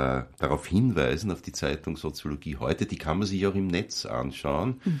darauf hinweisen, auf die Zeitung Soziologie heute. Die kann man sich auch im Netz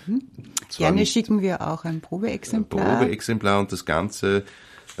anschauen. Gerne schicken wir auch ein Probeexemplar. Und das Ganze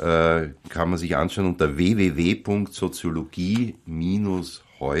kann man sich anschauen unter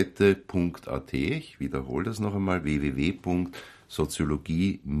www.soziologie-heute.at. Ich wiederhole das noch einmal,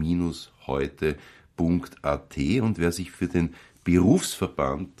 www.soziologie-heute.at. Und wer sich für den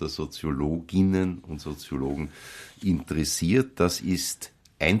Berufsverband der Soziologinnen und Soziologen interessiert, das ist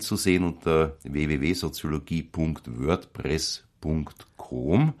einzusehen unter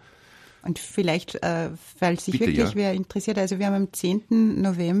www.soziologie.wordpress.com. Und vielleicht, falls sich Bitte, wirklich ja. wer interessiert, also wir haben am 10.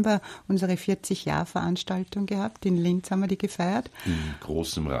 November unsere 40-Jahr-Veranstaltung gehabt. In Linz haben wir die gefeiert. In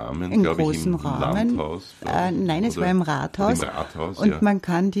großem Rahmen, In glaube ich, großem im Rahmen. Landhaus. Nein, es oder? war im Rathaus. Im Rathaus, und ja. man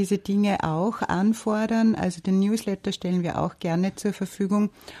kann diese Dinge auch anfordern. Also den Newsletter stellen wir auch gerne zur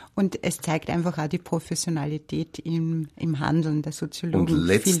Verfügung. Und es zeigt einfach auch die Professionalität im Handeln der Soziologen. Und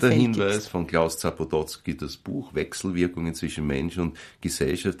letzter Vielfältig. Hinweis von Klaus Zapototzky, das Buch Wechselwirkungen zwischen Mensch und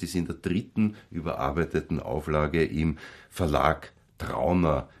Gesellschaft ist in der 3. überarbeiteten Auflage im Verlag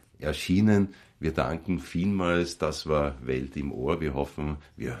Trauner erschienen. Wir danken vielmals, das war Welt im Ohr. Wir hoffen,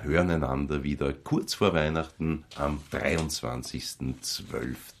 wir hören einander wieder kurz vor Weihnachten am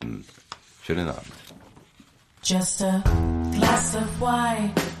 23.12. Schönen Abend. Just a glass of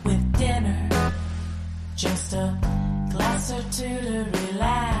wine with dinner. Just a glass or two to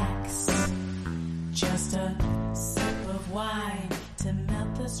relax.